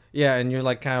 Yes. Yeah. Yeah, and you're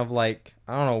like kind of like,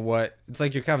 I don't know what. It's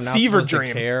like you're kind of not Fever supposed dream.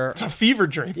 to care. It's a fever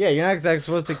dream. Yeah, you're not exactly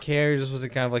supposed to care. You're just supposed to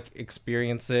kind of like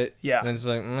experience it. Yeah. And then it's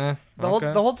like, meh. The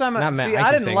okay. whole time Not mad. see, I I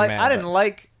keep didn't saying like mad, I didn't but-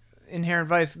 like Inherent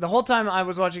Vice. The whole time I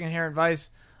was watching Inherent Vice,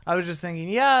 I was just thinking,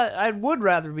 yeah, I would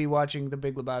rather be watching The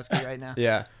Big Lebowski right now.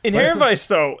 Yeah. Inherent Vice,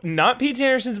 though, not P.T.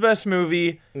 Anderson's best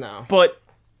movie, No. but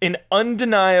an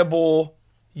undeniable,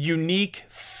 unique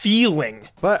feeling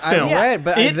But film. I read,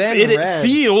 but I it, then it, read. it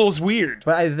feels weird.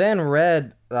 But I then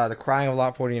read The Crying of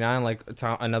Lot 49, like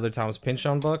another Thomas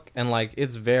Pynchon book, and like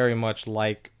it's very much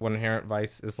like what Inherent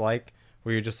Vice is like,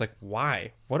 where you're just like,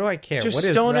 why? What do I care? Just what is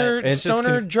stoner, And it's just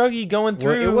stoner druggy going Well,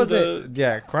 through. it wasn't.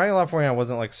 Yeah, Crying of Lot 49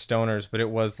 wasn't like stoners, but it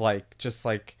was like just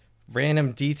like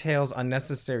random details,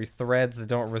 unnecessary threads that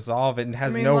don't resolve it, and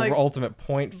has I mean, no like, ultimate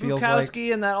point. Feels like.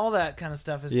 Bukowski and that all that kind of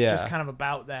stuff is Yeah. just kind of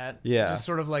about that. Yeah. Just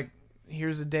sort of like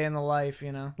here's a day in the life,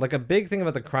 Like a big thing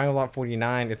about the Crying of Lot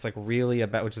 49, it's like really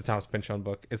about, which is a Thomas Pynchon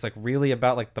book. It's like really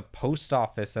about like the post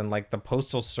office and like the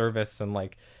postal service and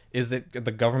like, is it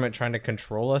the government trying to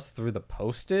control us through the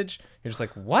postage? You're just like,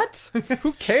 what?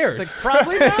 Who cares? It's like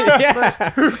probably not.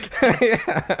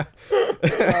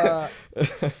 yeah.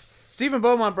 Stephen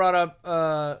Beaumont brought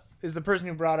up is the person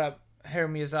who brought up Hayao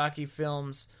Miyazaki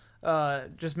films,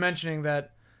 just mentioning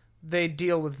that they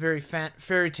deal with very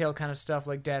fairy tale kind of stuff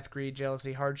like death, greed,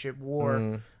 jealousy, hardship,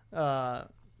 war.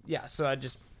 Yeah, so I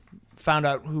just found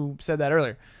out who said that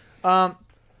earlier.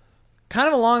 Kind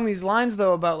of along these lines,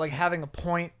 though, about like having a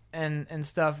point and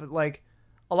stuff. Like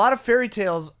a lot of fairy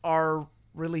tales are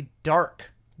really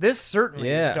dark. This certainly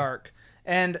Yeah. is dark,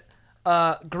 and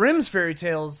Grimm's fairy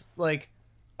tales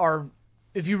are,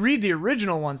 if you read the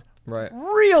original ones, Right.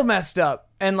 real messed up.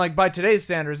 And like by today's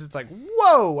standards, it's like,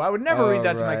 whoa, I would never read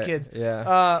that to my right. kids.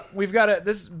 Yeah. We've got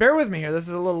this. Bear with me here. This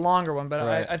is a little longer one, but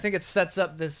Right. I think it sets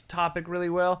up this topic really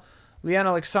well. Leanne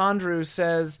Alexandru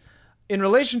says, in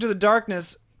relation to the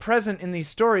darkness present in these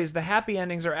stories, the happy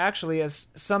endings are actually, as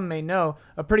some may know,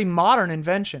 a pretty modern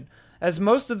invention, as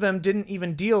most of them didn't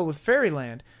even deal with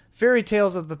fairyland. Fairy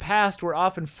tales of the past were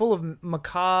often full of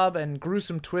macabre and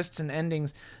gruesome twists and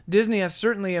endings. Disney has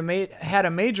certainly had a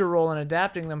major role in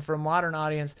adapting them for a modern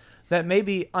audience that may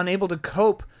be unable to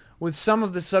cope with some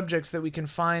of the subjects that we can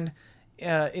find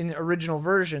in original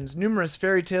versions. Numerous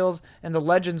fairy tales and the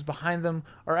legends behind them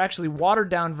are actually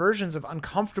watered-down versions of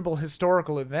uncomfortable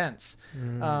historical events.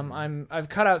 I've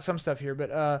cut out some stuff here,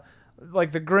 but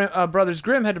like the Brothers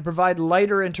Grimm had to provide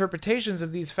lighter interpretations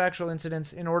of these factual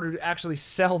incidents in order to actually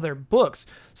sell their books.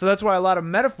 So that's why a lot of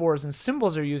metaphors and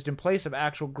symbols are used in place of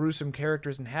actual gruesome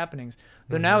characters and happenings.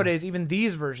 Though nowadays, even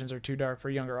these versions are too dark for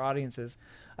younger audiences.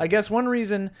 I guess one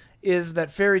reason is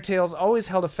that fairy tales always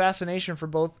held a fascination for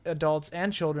both adults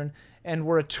and children and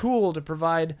were a tool to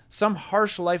provide some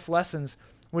harsh life lessons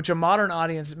which a modern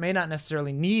audience may not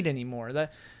necessarily need anymore.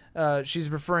 That she's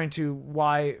referring to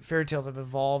why fairy tales have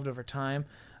evolved over time.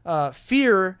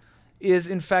 Fear is,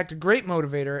 in fact, a great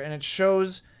motivator, and it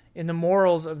shows in the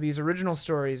morals of these original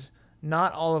stories,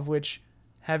 not all of which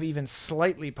have even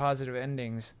slightly positive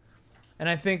endings. And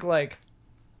I think, like,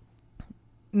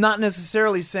 not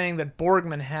necessarily saying that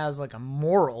Borgman has like a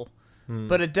moral,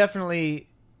 but it definitely,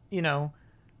 you know,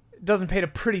 doesn't paint a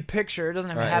pretty picture. It doesn't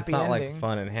have a Right, happy it's not ending. like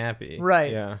fun and happy.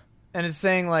 Right. Yeah. And it's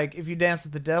saying like if you dance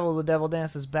with the devil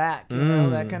dances back. You know,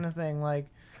 that kind of thing. Like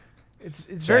it's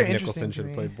very Jack interesting Nicholson to should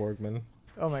me. have played Borgman.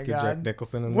 Oh my Get Jack god.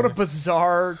 Nicholson in What a there.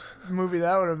 bizarre movie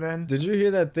that would have been. Did you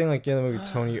hear that thing like the movie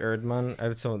Tony Erdmann?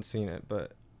 I still haven't seen it,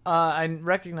 but I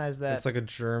recognize that. it's like a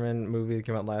German movie that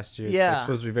came out last year. It's Yeah. like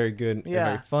supposed to be very good and Yeah.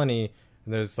 very funny.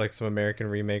 And there's like some American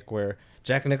remake where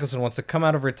Jack Nicholson wants to come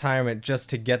out of retirement just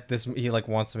to get this. He like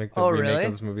wants to make the remake really?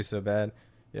 of this movie so bad.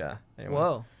 Yeah. Anyway.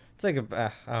 Whoa. It's like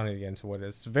a. I don't need to get into what it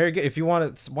is. It's very good. If you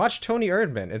want to watch Tony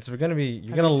Erdmann, it's gonna be. You're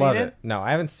Have gonna you love seen it. No,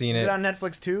 I haven't seen Is it. it on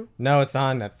Netflix too? No, it's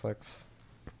on Netflix.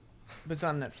 But it's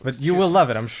on Netflix. But you too. will love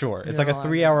it, I'm sure. It's Yeah, like a well,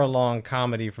 3-hour long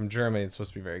comedy from Germany. It's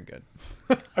supposed to be very good.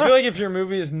 I feel like if your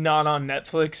movie is not on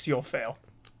Netflix, you'll fail.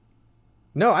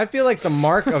 No, I feel like the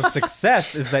mark of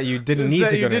success is that you didn't Is need that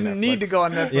to you go to didn't need to Netflix. go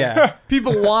on Netflix. Yeah.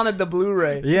 People wanted the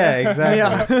Blu-ray. Yeah, exactly.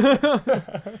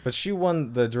 Yeah. But she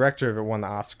won. The director of it won the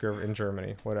Oscar in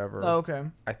Germany. Whatever. Oh, okay.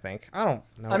 I think. I don't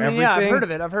know I mean, everything. yeah, I've heard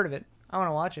of it. I've heard of it. I want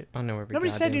to watch it. I don't know every.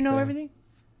 Nobody said you goddamn know thing. everything.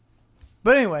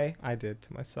 But anyway, I did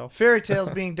to myself. fairy tales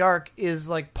being dark is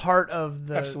like part of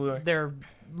Absolutely. their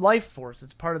life force.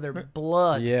 It's part of their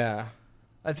blood. Yeah.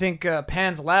 I think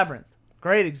Pan's Labyrinth,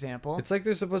 great example. It's like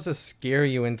they're supposed to scare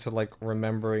you into like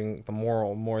remembering the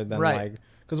moral more than Right. like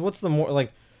because what's the more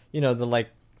like the like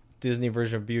Disney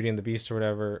version of Beauty and the Beast or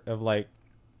whatever of like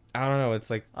I don't know,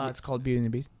 it's like It's called Beauty and the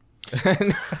Beast.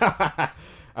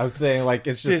 I was saying like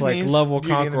it's just Disney's like love will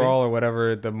Beauty and the conquer all or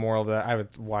whatever the moral of that. I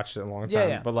haven't watched it in a long time,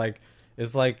 Yeah. but like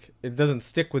it's like it doesn't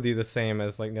stick with you the same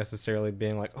as like necessarily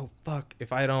being like, oh fuck,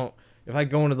 if I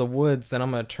go into the woods, then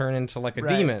I'm gonna turn into like a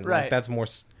Right, demon. right. Like that's more,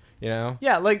 you know.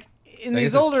 Yeah, like in I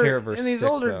these guess it's care older versus stick,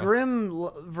 though. Grimm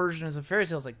versions of fairy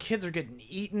tales, like kids are getting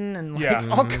eaten and like Yeah.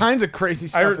 all kinds of crazy I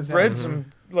stuff is read happening. some,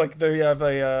 like, they have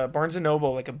a Barnes &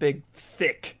 Noble, like a big,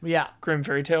 thick Yeah, Grimm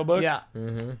fairy tale book. yeah,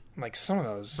 Mm-hmm. Like, some of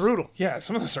those. Brutal. Yeah,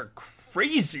 some of those are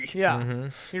crazy. yeah.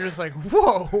 Mm-hmm. You're just like,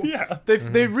 whoa. Yeah.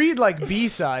 They read like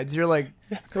B-sides. You're like,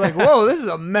 whoa, this is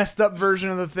a messed up version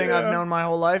of the thing I've Yeah. known my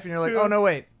whole life. And you're like, Yeah. oh no,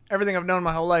 wait, everything I've known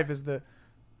my whole life is the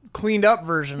cleaned up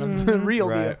version of the real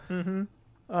Right. deal.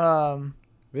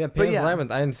 Yeah, Pan's yeah.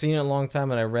 Labyrinth. I hadn't seen it in a long time,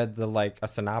 and I read a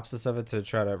synopsis of it to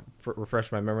try to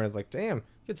refresh my memory. It's like, damn, it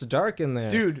gets dark in there,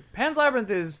 Dude, Pan's Labyrinth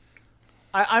is.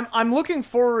 I'm looking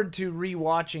forward to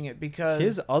rewatching it because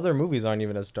His other movies aren't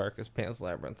even as dark as Pan's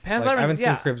Labyrinth. Pan's Like, I Labyrinth, haven't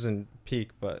yeah. seen Crimson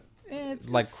Peak, but it's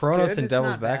like it's Kronos good. and It's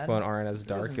Devil's not bad. Backbone aren't as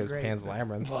dark isn't as great, Pan's but-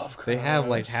 Labyrinth. Love They have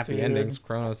like Kronos, happy dude. endings.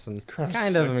 Kronos and Kronos kind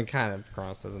is of. like- I mean, kind of.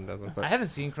 Kronos doesn't. I But haven't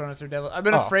seen Kronos or Devil. I've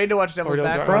been Oh. afraid to watch Devil's Or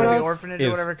Devil's Backbone or Backbone. the Orphanage or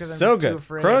is whatever because I'm so just too good.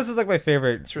 afraid. Kronos is like my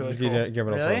favorite. It's really Guillermo Really? del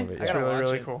Toro I movie. It's gotta really, watch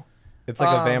really it. cool. It's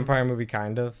like a vampire movie,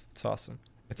 kind of. It's awesome.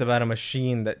 It's about a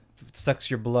machine that sucks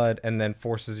your blood and then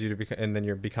forces you to become, and then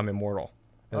you become immortal.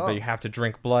 Oh. But you have to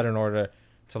drink blood in order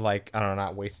to like, I don't know,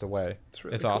 not waste away. It's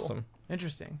really It's cool. awesome.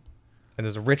 Interesting. And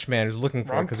there's a rich man who's looking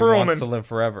for it Ron because he wants Perlman. to live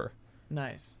forever.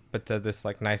 Nice. But this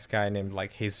like nice guy named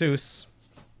like Jesus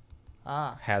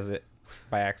Ah. has it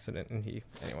by accident, and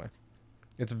anyway.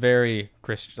 It's very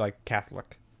Christian, like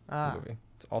Catholic movie.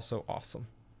 It's also awesome.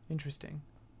 Interesting.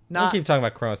 Don't Not keep talking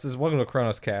about Kronos. This is welcome to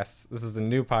Kronos Cast. This is a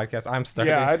new podcast I'm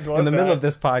starting Yeah, I'd love in the middle that. of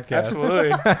this podcast.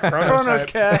 Absolutely. Kronos hype.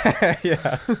 Cast.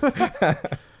 Yeah.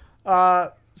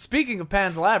 Speaking of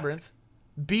Pan's Labyrinth,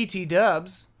 BT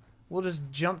Dubs. We'll just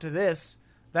jump to this.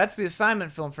 That's the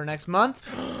assignment film for next month.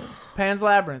 Pan's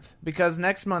Labyrinth, because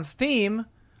next month's theme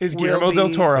Is will Guillermo del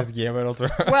be- Toro. It's Guillermo del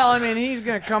Toro. Well, I mean, he's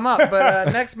gonna come up,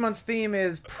 but next month's theme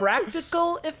is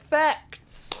practical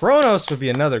effects. Kronos would be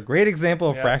another great example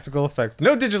of Yeah. practical effects.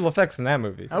 No digital effects in that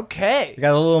movie. Okay, You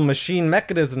got a little machine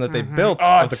mechanism that they built Oh,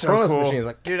 of the it's so Kronos cool. machine. It's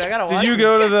like, dude, I gotta Did watch you this.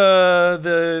 go to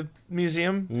the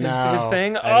museum? No, His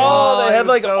thing? I didn't. Oh, Oh, they it had was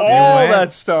like so all good. You went? that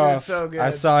It stuff. was so good. I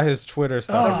saw his Twitter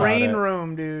stuff the about rain it.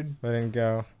 room, dude. I didn't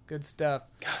go. Good stuff.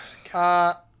 God, it was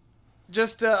good.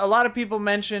 Just a lot of people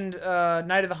mentioned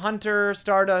Night of the Hunter,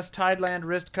 Stardust, Tideland,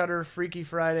 Wrist Cutter, Freaky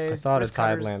Fridays. I thought of Wrist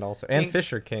Cutters. Tideland also. And Ink.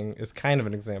 Fisher King is kind of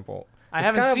an example. I It's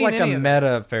haven't kind seen of like any a of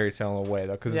meta fairy tale in a way,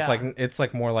 though, because Yeah. it's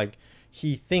like more like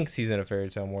he thinks he's in a fairy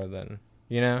tale more than,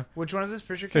 you know? Which one is this?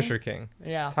 Fisher King? Fisher King.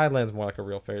 Yeah. Tideland's more like a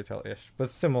real fairy tale-ish,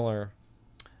 but similar.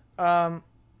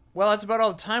 Well, that's about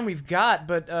all the time we've got,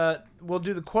 but we'll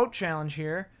do the quote challenge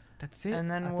here. That's it. And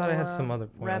then I we'll, thought I had some other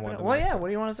point. I wrap it wanted up. to Well, make. yeah. What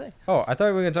do you want to say? Oh, I thought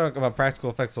we were going to talk about practical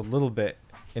effects a little bit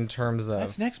in terms of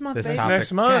That's next month, this baby. topic.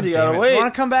 Next month, God you damn gotta it. wait. You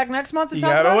want to come back next month to You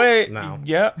talk gotta about wait. No.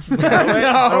 Yep. it? I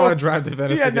don't no. want to drive to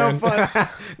Venice Yeah, no again. fun.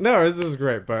 No, this is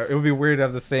great, but it would be weird to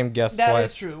have the same guest That twice.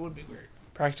 is true. It would be weird.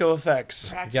 Practical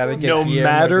effects. You gotta get No Guillermo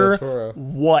matter del Toro.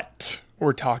 what,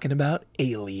 we're talking about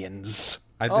aliens.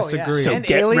 I Oh, yeah. disagree. So And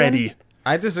get Alien? ready.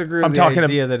 I disagree I'm with the talking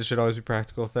idea that it should always be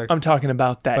practical effects. I'm talking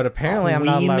about that. But apparently, I'm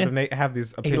not allowed to queen have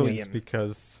these opinions alien.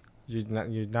 because you're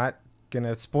not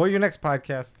gonna spoil your next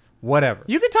podcast. Whatever.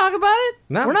 You can talk about it.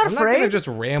 No, We're not I'm afraid. not gonna just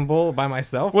ramble by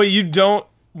myself. Wait, you don't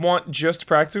want just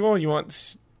practical? You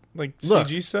want like Look,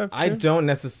 CG stuff too? I don't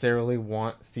necessarily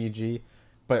want CG,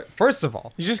 but first of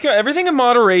all, You just got everything in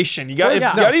moderation. You got Well, you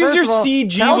yeah. got to use First your of all,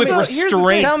 CG tell with me- here's the thing.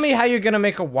 restraint. tell me how you're gonna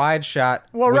make a wide shot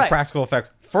Well, with right. practical effects.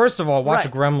 First of all, watch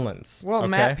Right. Gremlins. well, okay?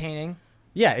 matte painting.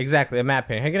 Yeah, exactly. A matte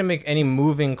painting. How are you gonna make any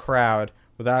moving crowd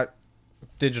without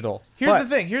digital? Here's But- the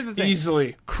thing. Here's the thing.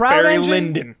 easily. Crowd Barry engine-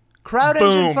 Lyndon. Crowd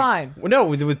Boom. engine, fine. Well, no,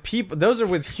 with people. Those are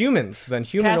with humans, then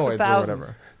humanoids or thousands.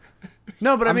 whatever.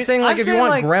 No, but I I'm mean, saying like if you want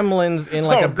like, gremlins in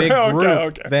like Oh, a big okay, group,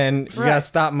 okay. then you Right. gotta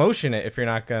stop motion it if you're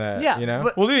not gonna. yeah, you know.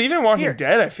 but Well, dude, even Walking Here.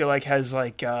 Dead, I feel like has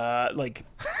like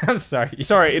I'm sorry.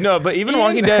 sorry, no, but even Ian.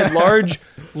 Walking Dead,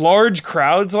 large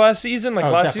crowds last season. Like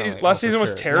Oh, last definitely. season, last Oh, for season was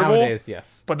sure. terrible. Nowadays,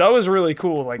 yes. But that was really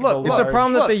cool. Like Look, the It's a large-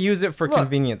 problem that Look, they use it for look.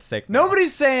 convenience sake. now.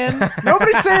 nobody's saying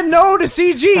no to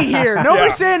CG here.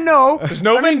 Nobody's Yeah. saying no. There's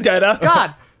no vendetta.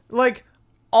 God, like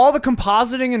all the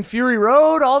compositing in Fury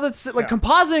Road, all that's like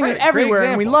compositing Right, is great everywhere,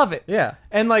 and we example. love it. Yeah.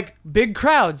 And like big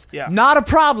crowds, Yeah. not a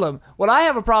problem. What I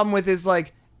have a problem with is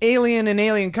like Alien and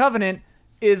Alien Covenant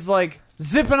is like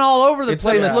zipping all over the It's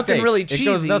place, a looking mistake. really It cheesy.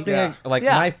 goes nothing Yeah. like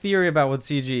Yeah. my theory about what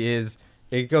CG is.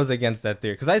 It goes against that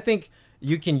theory because I think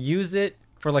you can use it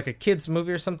for like a kids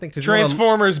movie or something. Cause you wanna-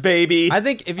 Transformers, baby. I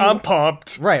think if you I'm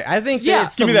pumped. right, I think Yeah.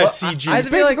 it's Give to me that lo- CG. I It's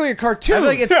feel like- basically a cartoon. I feel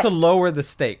like it's to lower the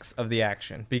stakes of the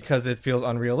action because it feels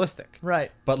unrealistic.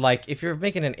 Right. But like if you're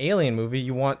making an alien movie,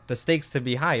 you want the stakes to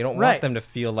be high. You don't Right. want them to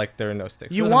feel like there are no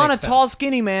stakes. You Doesn't want a make sense. tall,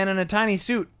 skinny man in a tiny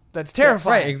suit. That's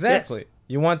terrifying. Right, exactly.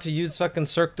 You want to use fucking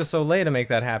Cirque du Soleil to make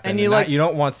that happen. And And you not- like- you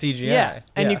don't want CGI. Yeah.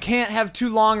 And you can't have too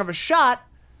long of a shot,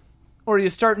 or you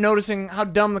start noticing how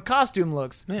dumb the costume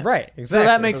looks. Right, exactly. So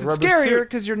that makes it The rubber scarier suit.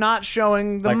 because you're not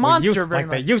showing the Like we monster used- very like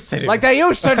much. they used to do. Like they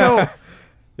used to do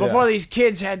before Yeah. these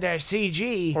kids had their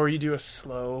CG. Or you do a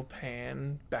slow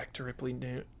pan back to Ripley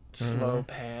Newt. Slow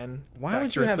pan. Why back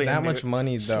would to you have Ripley that and much Newt.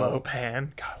 money, though? Slow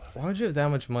pan. God, I love it. Why would you have that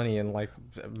much money and like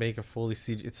make a fully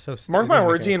CG? It's so stupid. Mark It my doesn't make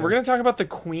words, any Ian. We're sense. gonna talk about the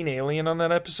Queen Alien on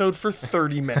that episode for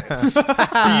 30 minutes.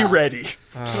 Be ready.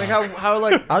 Like how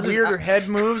like I'll just- weird her head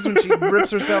moves when she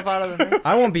rips herself out of the thing.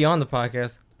 I won't be on the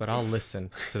podcast, but I'll listen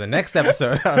to the next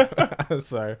episode. I'm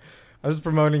sorry. I was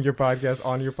promoting your podcast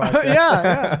on your podcast.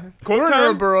 Yeah. Quote We're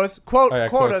time. Neuroburros. Quote Oh, yeah,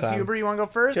 quote quote us, time. Huber. You want to go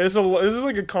first? Okay, this is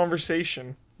like a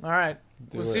conversation. All right.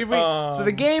 We'll it. see if we. So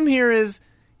the game here is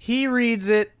he reads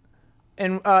it,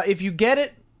 and if you get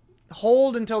it,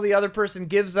 hold until the other person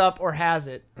gives up or has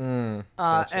it. And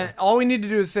all we need to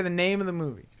do is say the name of the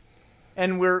movie.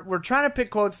 And we're trying to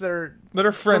pick quotes that are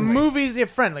from Friendly.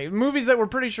 movies, friendly movies that we're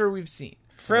pretty sure we've seen.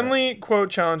 Friendly quote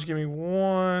challenge. Give me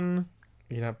one.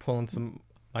 You're not pulling some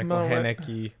Michael No,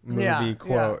 Haneke movie Yeah,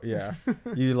 quote. Yeah.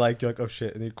 You're like, oh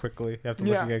shit. And you quickly have to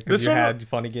look Yeah. again because This you one- had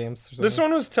funny games. Or something. This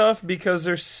one was tough because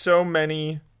there's so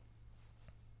many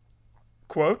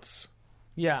quotes.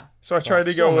 Yeah. So I tried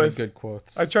to so go many with good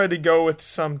quotes. I tried to go with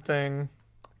something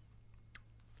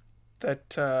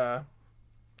that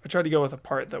I tried to go with a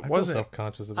part that I feel wasn't.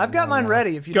 self-conscious about I've got mine now.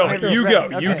 ready. If you Go, don't have yours you ready. go,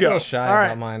 Okay. you I go. feel shy All right.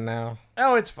 about mine now.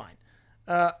 Oh, it's fine.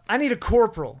 I need a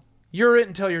corporal. You're it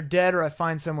until you're dead, or I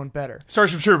find someone better.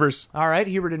 Starship Troopers. All right.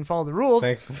 Huber didn't follow the rules.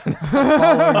 Thanks for not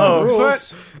following the Oh,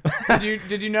 rules.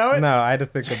 Did you know it? No, I had to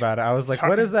think about it. I was like,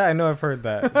 what is that? I know I've heard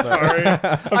that. but- Sorry.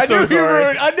 I'm I so knew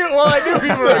sorry. Huber. I knew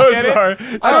Huber So would get it. sorry.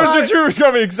 Starship Troopers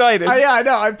got me excited. Yeah, I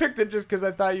know. I picked it just because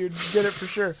I thought you'd get it for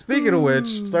sure. Speaking of which,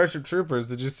 Starship Troopers,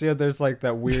 did you see that there's like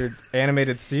that weird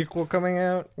animated sequel coming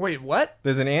out? Wait, what?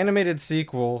 There's an animated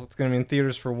sequel. It's going to be in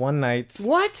theaters for one night.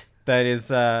 What? That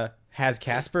is has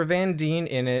Casper Van Dien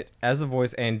in it as a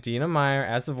voice and Dina Meyer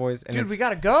as a voice. And Dude, it's we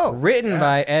gotta go. written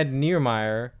by Ed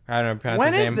Niermeyer. I don't know how to pronounce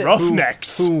When his is name. this?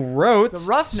 Roughnecks. Who wrote The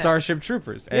Roughnecks. Starship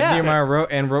Troopers. Ed Yeah. Niermeyer wrote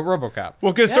RoboCop.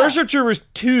 Well, because Yeah. Starship Troopers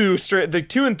 2, the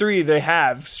 2 and 3 they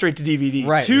have straight to DVD.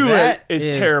 Right, 2 that is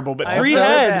is terrible, but also 3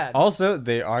 bad. had Also,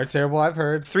 they are terrible, I've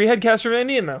heard. 3 had Casper Van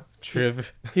Dien though.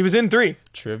 He was in 3.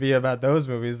 Trivia about those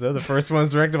movies, though. The first one's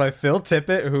directed by Phil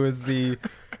Tippett, who is the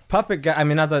puppet guy. I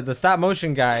mean, not the stop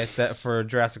motion guy that for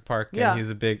Jurassic Park. And Yeah.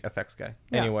 he's a big effects guy.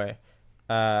 Yeah. Anyway,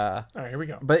 All right, here we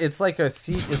go. but it's like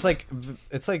it's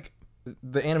like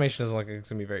the animation doesn't look like it's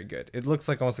gonna be very good. It looks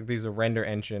like almost like these a render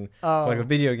engine Oh. for like a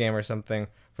video game or something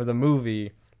for the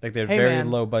movie. Like they're Hey, very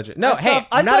man. low budget. No, I hey, saw,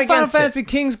 I I'm saw not Final against Fantasy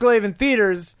Kingsglaive in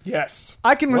theaters. Yes.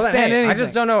 I can it. Well, withstand hey, anything. I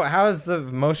just don't know how is the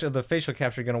motion of the facial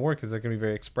capture going to work. Is it going to be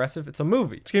very expressive? It's a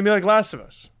movie. It's going to be like Last of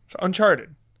Us.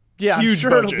 Uncharted. Yeah, I'm huge sure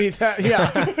budget. it'll be that.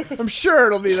 Yeah, I'm sure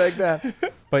it'll be like that.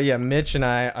 But yeah, Mitch and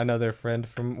I, another friend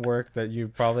from work that you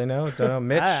probably know, don't know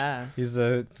Mitch. Ah. He's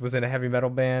was in a heavy metal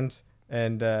band,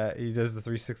 and he does the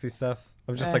 360 stuff.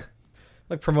 I'm just Eh.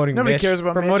 like promoting. Nobody Mitch, cares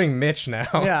about promoting Mitch now.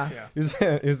 Yeah. Yeah.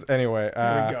 He was anyway.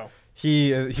 There we go.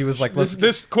 He was like,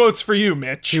 This quote's for you,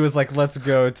 Mitch. he was like, let's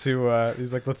go to.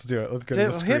 He's like, let's do it. Let's go. To the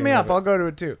Hit screening me of up. it." I'll go to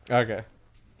it too. Okay.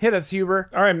 Hit us, Huber.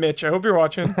 All right, Mitch. I hope you're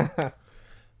watching.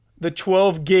 The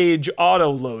 12 gauge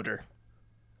auto loader.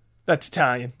 That's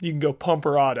Italian. You can go pump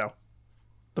or auto.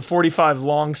 The 45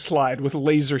 long slide with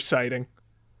laser sighting.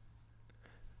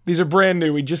 These are brand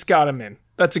new. We just got them in.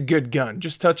 That's a good gun.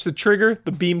 Just touch the trigger,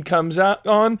 the beam comes out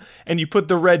on, and you put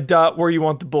the red dot where you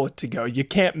want the bullet to go. You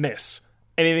can't miss.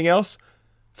 Anything else?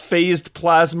 Phased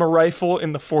plasma rifle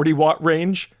in the 40-watt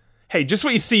range. Hey, just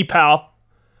what you see, pal.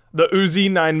 The Uzi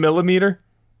 9mm.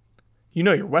 You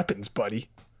know your weapons, buddy.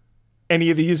 Any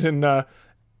of these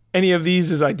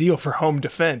is ideal for home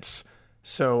defense.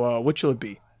 So, which will it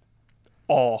be?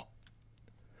 All.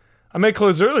 I may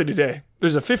close early today.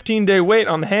 There's a 15-day wait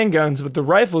on the handguns, but the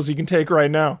rifles you can take right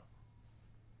now.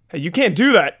 Hey, you can't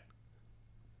do that.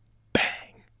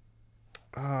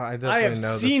 Oh, I definitely I have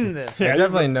know seen this. this. I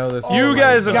definitely know this. Oh You my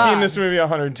guys have God. seen this movie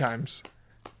 100 times.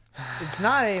 It's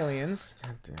not aliens.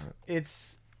 God damn it.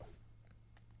 It's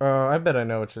Oh, I bet I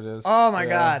know which it is. Oh my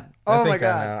God. I Oh think my I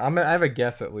God. know. I have a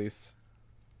guess at least.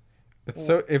 It's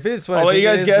so if it's what I'll I let think you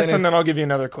it guys is, guess, and then it's- I'll give you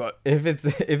another quote. if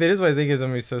it is what I think it is, I'm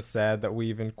gonna be so sad that we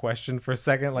even questioned for a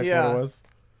second like Yeah. what it was.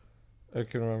 I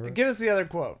can remember. Give us the other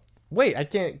quote. Wait, I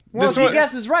can't. Well, This if one- you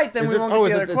guess is right, then we won't get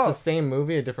the other it's quote. the same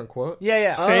movie, a different quote? Yeah, yeah.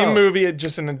 Same Oh. movie,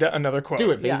 just in another quote.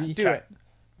 Do it, baby. Yeah, do Okay. it.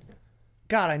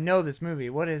 God, I know this movie.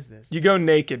 What is this? You go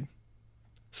naked.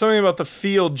 Something about the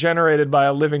field generated by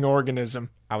a living organism.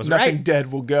 I was Nothing right.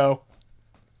 dead will go.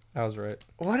 I was right.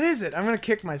 What is it? I'm gonna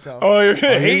kick myself. Oh, you're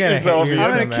gonna you're hate gonna hate yourself. yourself.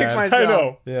 I'm Ethan. gonna kick mad. myself. I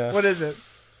know. Yeah. What is it?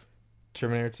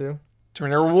 Terminator 2?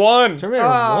 Terminator 1. Terminator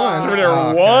Oh. 1. Terminator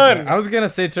okay, 1. okay. I was gonna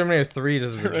say Terminator 3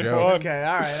 just as a Terminator joke. 1. Okay,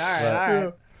 all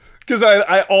right. Because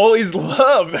I always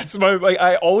love, that's my, like,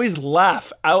 I always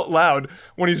laugh out loud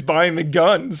when he's buying the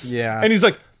guns. Yeah. And he's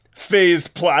like,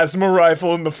 phased plasma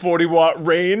rifle in the 40-watt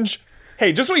range.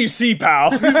 Hey, just what you see,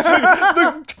 pal. He's like,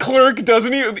 the clerk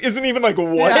isn't even like,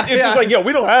 what? Yeah, It's yeah. just like, yeah,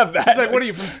 we don't have that. It's like, what are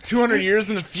you from 200 years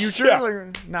in the future? Yeah.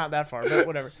 Like, not that far, but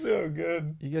whatever. So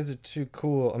good. You guys are too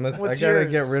cool. I What's gotta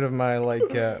yours? get rid of my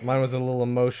mine was a little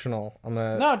emotional. I'm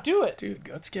gonna No, do it, Dude,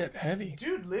 let's get heavy.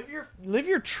 dude. Live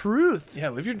your truth. Yeah,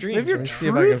 live your dreams. Live your let me see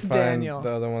if I can truth, find Daniel.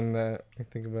 the other one that I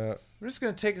think about. I'm just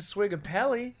gonna take a swig of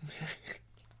Pelly.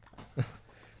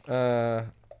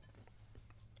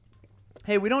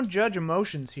 Hey, we don't judge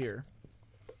emotions here.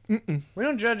 We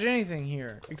don't judge anything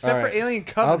here except All for right. Alien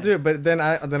I'll Covenant. do it, but then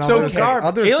I'll do a okay. second.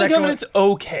 I'll do a Alien second one. Covenant's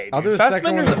okay. I'll do Dude. a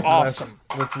second one Fassbender's that's awesome.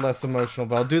 That's less emotional,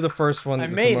 but I'll do the first one I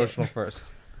that's made it. emotional first.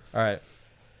 All right.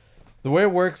 The way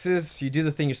it works is you do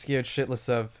the thing you're scared shitless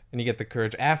of, and you get the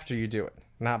courage after you do it,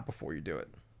 not before you do it.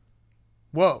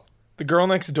 Whoa. The girl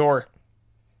next door.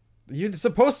 You're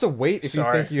supposed to wait if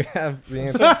Sorry. you think you have the I'm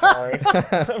answer. sorry.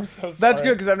 I'm so sorry. That's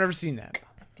good because I've never seen that.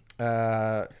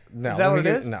 No. Is that let me what it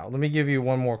give- is? No. Let me give you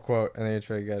one more quote, and then you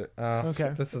try to get it.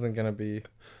 Okay. This isn't gonna be.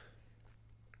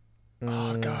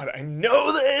 Oh, God. I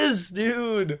know this,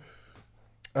 dude.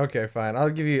 Okay, fine. I'll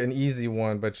give you an easy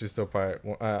one, but you still probably.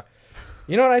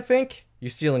 You know what I think?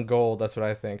 You're stealing gold. That's what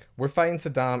I think. We're fighting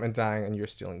Saddam and dying, and you're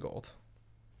stealing gold.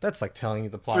 That's like telling you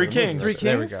the plot. Three of the movie. Kings. Three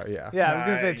There we Kings? go. Yeah. Yeah, I was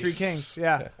gonna say Three Nice. Kings.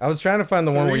 Yeah. I was trying to find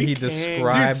the one where Three he Kings. Dude,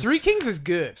 describes. Three Kings is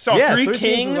good. Saw Yeah, Three Three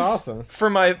Kings Kings is awesome. for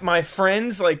my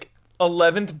friend's like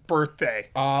 11th birthday.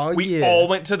 Oh We yeah. all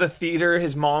went to the theater.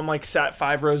 His mom like sat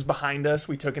 5 rows behind us.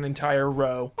 We took an entire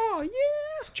row. Oh yeah.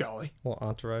 It's jolly. Little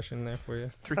entourage in there for you.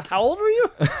 How old were you?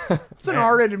 It's an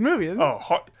R-rated movie, isn't it?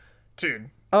 Oh, dude.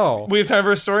 Oh. We have time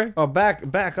for a story? Oh,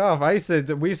 back off! I used to.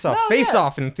 We saw No, Face yeah.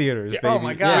 Off in theaters. Baby. Oh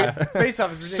my god. Yeah. Face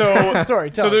Off is So, ridiculous. What's the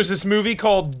story? Tell so us. there's this movie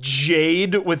called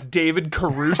Jade with David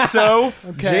Caruso.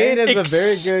 Okay. Jade is a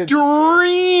very good.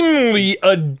 Extremely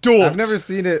adult. I've never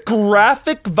seen it.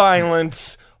 Graphic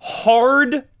violence,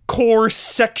 hardcore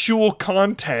sexual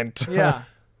content. Yeah.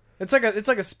 It's like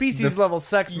a species level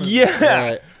sex movie. Yeah.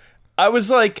 Right. I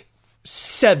was like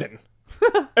 7.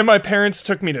 And my parents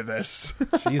took me to this.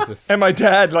 Jesus. And my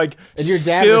dad, like, And your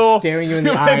dad still, was staring you in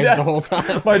the my eyes dad- the whole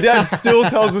time. My dad still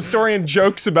tells the story and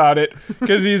jokes about it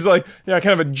because he's like, yeah,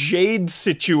 kind of a Jade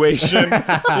situation.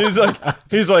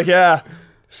 He's like, yeah,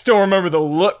 still remember the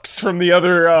looks from the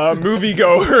other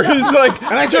moviegoers. Like,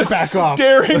 I said, just "Back off."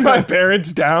 staring my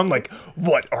parents down. Like,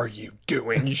 what are you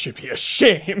doing? You should be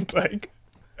ashamed. Like,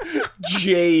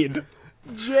 Jade.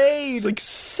 Jade. He's like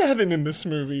 7 in this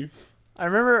movie. I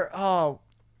remember. Oh,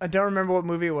 I don't remember what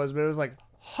movie it was, but it was like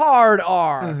hard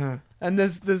R. And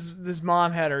this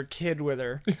mom had her kid with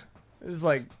her. It was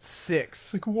like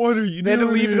 6. Like, what are you They had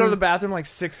doing? to leave to go to the bathroom like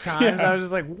 6 times. Yeah. I was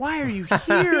just like, why are you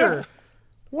here?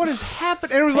 What is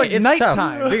happening? And it was like It's nighttime.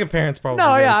 tough. Being a parent's probably No,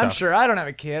 really yeah, I'm tough. sure. I don't have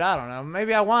a kid. I don't know.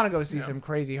 Maybe I want to go see some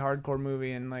crazy hardcore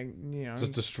movie and like, you know,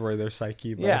 Just destroy their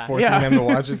psyche by Yeah, forcing yeah. them to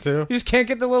watch it too. you just can't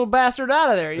get the little bastard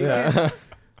out of there. You can't. Yeah.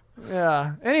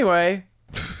 Yeah. Anyway,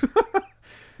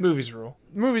 Movies rule.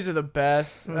 movies are the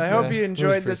best. I hope you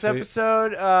enjoyed Movies this pretty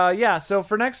episode. Yeah. So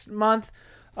for next month,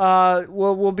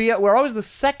 we're always the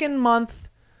second month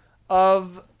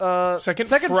of Second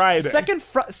Friday.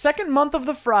 second month of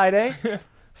the Friday.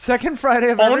 Second Friday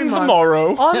of every On the month.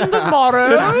 morrow. On the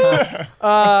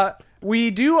morrow.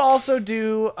 We do also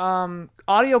do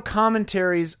audio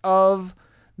commentaries of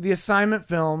the assignment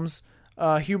films.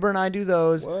 Huber and I do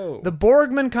those. Whoa. The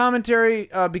Borgman commentary,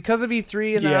 because of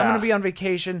E3, and then I'm Yeah. going to be on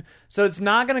vacation, so it's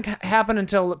not going to happen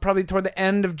until probably toward the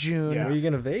end of June. Yeah. Where are you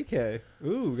gonna vacay?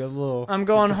 Ooh, got a little. I'm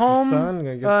going get some home, sun,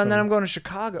 gonna get and then some- I'm going to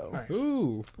Chicago.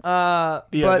 Ooh. Yeah,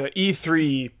 But the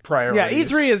E3 priorities.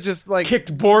 yeah, E3 is just like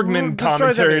kicked Borgman destroys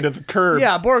commentary everything. to the curb.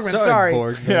 Yeah, Borgman. Sorry.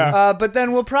 Borgman. Yeah. But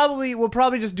then we'll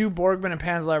probably just do Borgman and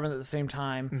Pan's Labyrinth at the same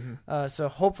time. So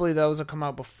hopefully those will come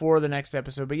out before the next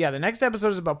episode. But yeah, the next episode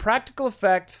is about practical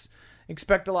effects.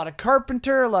 Expect a lot of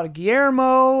Carpenter, a lot of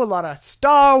Guillermo, a lot of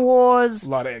Star Wars, A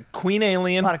lot of Queen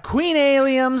Alien. a lot of Queen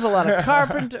Aliens, a lot of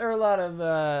Carpenter, a lot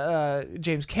of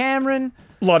James Cameron,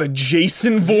 A lot of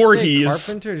Jason Did you say Voorhees.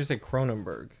 Carpenter or just say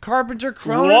Cronenberg? Carpenter, A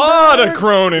Cronenberg. lot of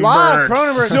Cronenberg. Lot of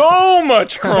Cronenberg. So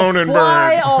much Fly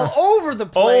Cronenberg. all over the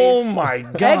place. Oh my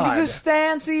god.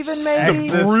 Existence, even maybe.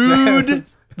 The Brood.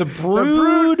 The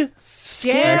Brood.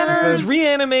 Scanners,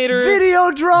 Reanimator.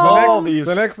 Videodrome. All these.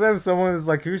 The next time someone is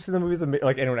like, "Have you seen the movie?"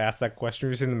 Like anyone asks that question,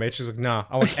 "Have you seen The Matrix?" Like, nah,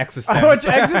 I watch Existence. I watch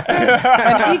Existence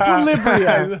and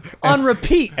Equilibrium on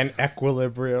repeat. and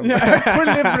Equilibrium.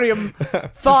 Equilibrium.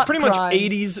 Thought Pretty much crime.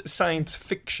 80s science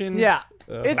fiction. Yeah,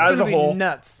 it's As gonna a be whole.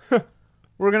 nuts.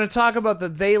 We're gonna talk about the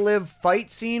They Live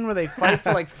fight scene where they fight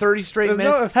for like 30 straight There's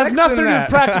no minutes. Has effects nothing to in do with that.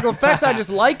 practical effects. I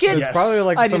just like it. Yes. Probably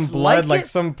like I some just blood, like like it.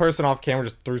 some person off camera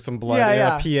just threw some blood. Yeah, in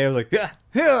yeah. A PA was like, "Yeah."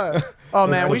 Yeah. Oh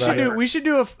man, That's we should about do it. we should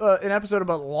do an episode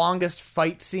about longest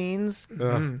fight scenes.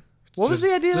 What was Just-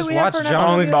 the idea that just we had watch for an John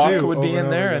episode? Wick again? 2 Bach would be over in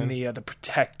and there, over and the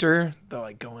Protector, the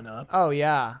like going up. Oh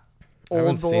yeah, I haven't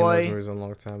Old seen those Boy. movies in a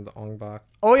long time. The Ong Bak.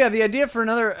 Oh yeah, the idea for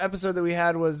another episode that we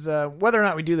had was whether or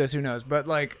not we do this, who knows? But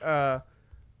like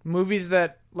movies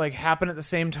that like happen at the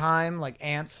same time, like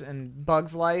Ants and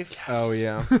Bugs Life. Oh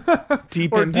yeah.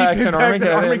 Deep Or Impact Deep and Impact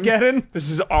Armageddon. Armageddon. This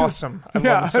is awesome. I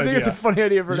Yeah, love I this think idea. it's a funny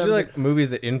idea for an Usually episode. like movies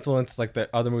that influence like the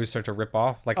other movies start to rip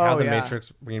off, like how Oh, the yeah.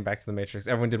 Matrix, bringing back to the Matrix.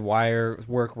 Everyone did Wire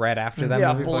work right after that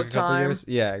Yeah, movie for like Bullet a couple Time. years.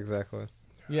 Yeah, exactly.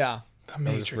 Yeah, The just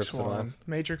Matrix rips it one. off.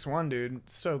 Matrix 1, dude,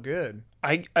 it's so good.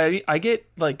 I get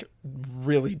like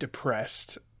really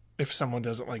depressed if someone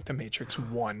doesn't like The Matrix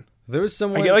 1. There was I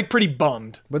someone, get like pretty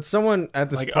bummed. but someone at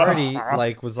this like, party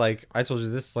like was like, I told you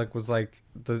this, like was like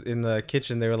in the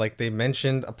kitchen. They were like, they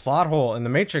mentioned a plot hole in the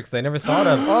Matrix they never thought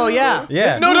of. Oh yeah,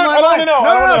 Yeah. No, blew no, my I want to mind. know. I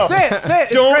No, want to know. say it.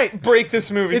 It's Don't great. break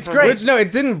this movie. It's for great. me. Which no,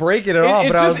 it didn't break it at all.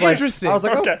 it's but I just was like, interesting. I was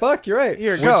like, Okay. oh fuck, you're right.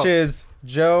 Here, Which go. is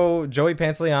Joey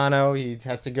Pantoliano. He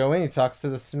has to go in. He talks to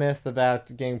the Smith about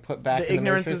getting put back. The in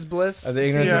ignorance the Matrix. is bliss. The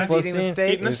ignorance Yeah. is bliss. Eating the scene.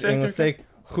 steak. Eating the He's steak, eating the okay. steak.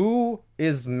 Who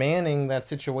is manning that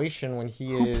situation when he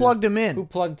Who is? plugged him in? Who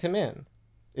plugged him in?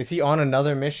 Is he on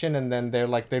another mission? And then they're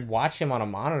like, they'd watch him on a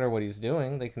monitor what he's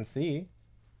doing. They can see.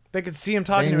 They could see him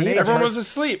talking They to an need agent. Everyone was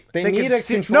asleep. They They need can a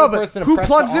see- control no, but person to who press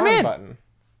plugs the him arm in? button.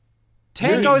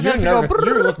 Tank always has to go. nervous. You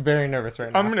brrr. look very nervous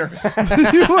right now. I'm nervous.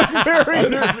 You look very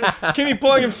nervous. Can he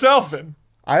plug himself in?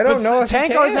 I don't know. If he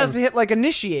Tank always can. has to hit like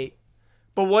initiate.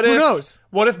 But what Who if? knows?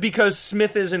 What if because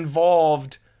Smith is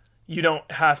involved, you don't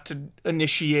have to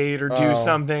initiate or do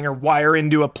something or wire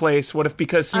into a place? What if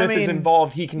because Smith is mean,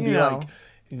 involved, he can you be know. like,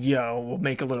 yo, we'll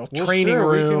make a little Well, training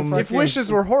sure, we can room. fuck- If wishes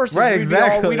were horses, Right, we'd,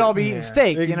 exactly. we'd all be eating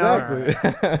steak. You know.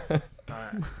 Exactly.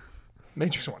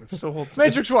 Matrix 1, it still holds.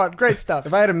 Matrix 1, great stuff.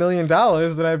 If I had $1 million,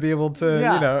 then I'd be able to,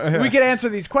 Yeah. you know. We could answer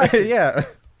these questions. yeah.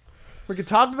 We could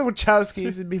talk to the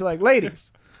Wachowskis and be like,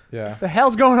 ladies, Yeah. the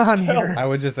hell's going on here? I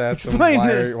would just ask them Explain why,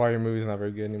 this. why your movie's not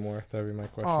very good anymore. That would be my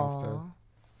question instead. Aw.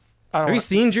 I don't Have you want-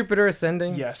 seen Jupiter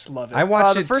Ascending? Yes, love it. I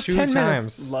watched the it first 2 10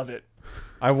 minutes. times. love it.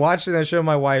 I watched it and I showed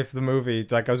my wife the movie.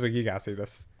 Like, I was like, you gotta see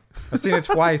this. I've seen it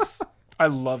twice. I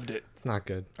loved it. It's not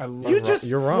good. I love You just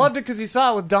You're wrong. loved it because you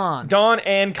saw it with Dawn. Don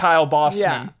and Kyle Bossman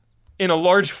Yeah. in a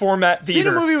large format Seeing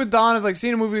theater. a movie with Dawn is like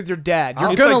seeing a movie with your dad.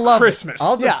 You're It's gonna like love Christmas.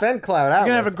 I'll Yeah. defend Cloud Atlas.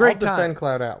 gonna have a great I'll defend time.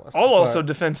 Cloud Atlas. I'll also but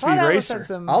defend it. Speed I'll Racer.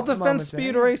 defend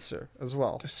Speed Racer as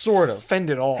well. Sort of.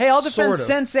 Defend it all. Hey, I'll defend Sort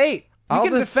of. Sense8. You I'll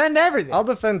can defend everything. I'll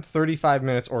defend 35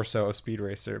 minutes or so of Speed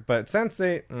Racer, but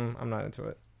Sense8, I'm not into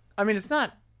it. I mean, it's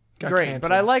not Got great, canceled.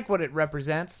 but I like what it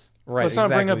represents. Right. Let's not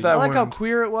bring up exactly. that I like how wound.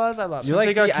 queer it was. I love You it. like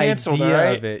they got the canceled, idea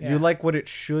alright? of it. Yeah. You like what it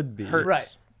should be. Hurts.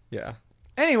 Right. Yeah.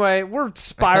 Anyway, we're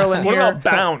spiraling What here. about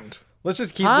Bound? Let's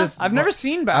just keep Huh? this. I've never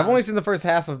seen Bound. I've only seen the first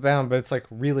half of Bound, but it's like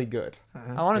really good.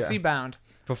 I want to Yeah. see Bound.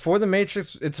 Before the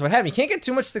Matrix, it's what happened. You can't get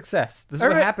too much success. This is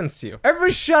what Every- happens to you.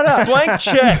 Everybody shut up. Blank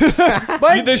checks.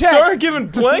 Blank They check. started giving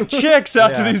blank checks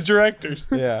out to Yeah. these directors.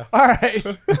 Yeah. All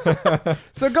right.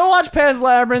 So go watch Pan's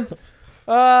Labyrinth.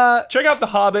 Check out The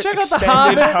Hobbit. Check out The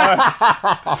extended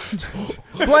Hobbit. cuts.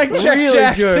 Blank Check Really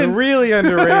Jackson. good. Really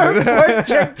underrated. Blank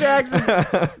Check Jackson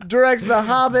directs The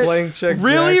Hobbit. Blank check.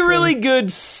 Really, Jackson. really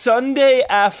good Sunday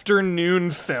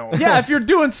afternoon film. Yeah, if you're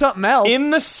doing something else.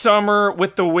 In the summer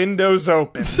with the windows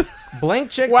open. Blank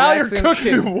check. While you're Jackson,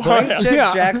 cooking. Blank check.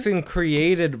 Yeah. Jackson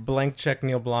created Blank check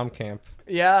Neil Blomkamp.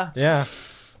 Yeah. Yeah.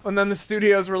 And then the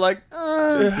studios were like,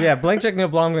 Yeah. Blank check Neil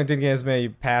Blomkamp didn't get as many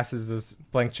passes as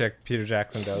Blank check Peter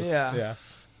Jackson does. Yeah. Yeah.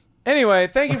 Anyway,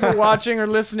 thank you for watching or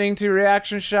listening to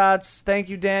Reaction Shots. Thank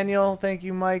you, Daniel. Thank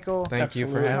you, Michael. Thank you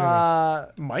for Absolutely.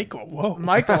 having me. Michael, whoa.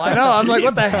 Michael, I know. I'm like,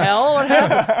 what the hell? What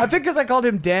happened? I think because I called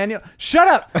him Daniel. Shut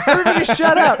up. Everybody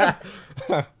shut up.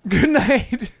 Good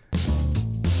night.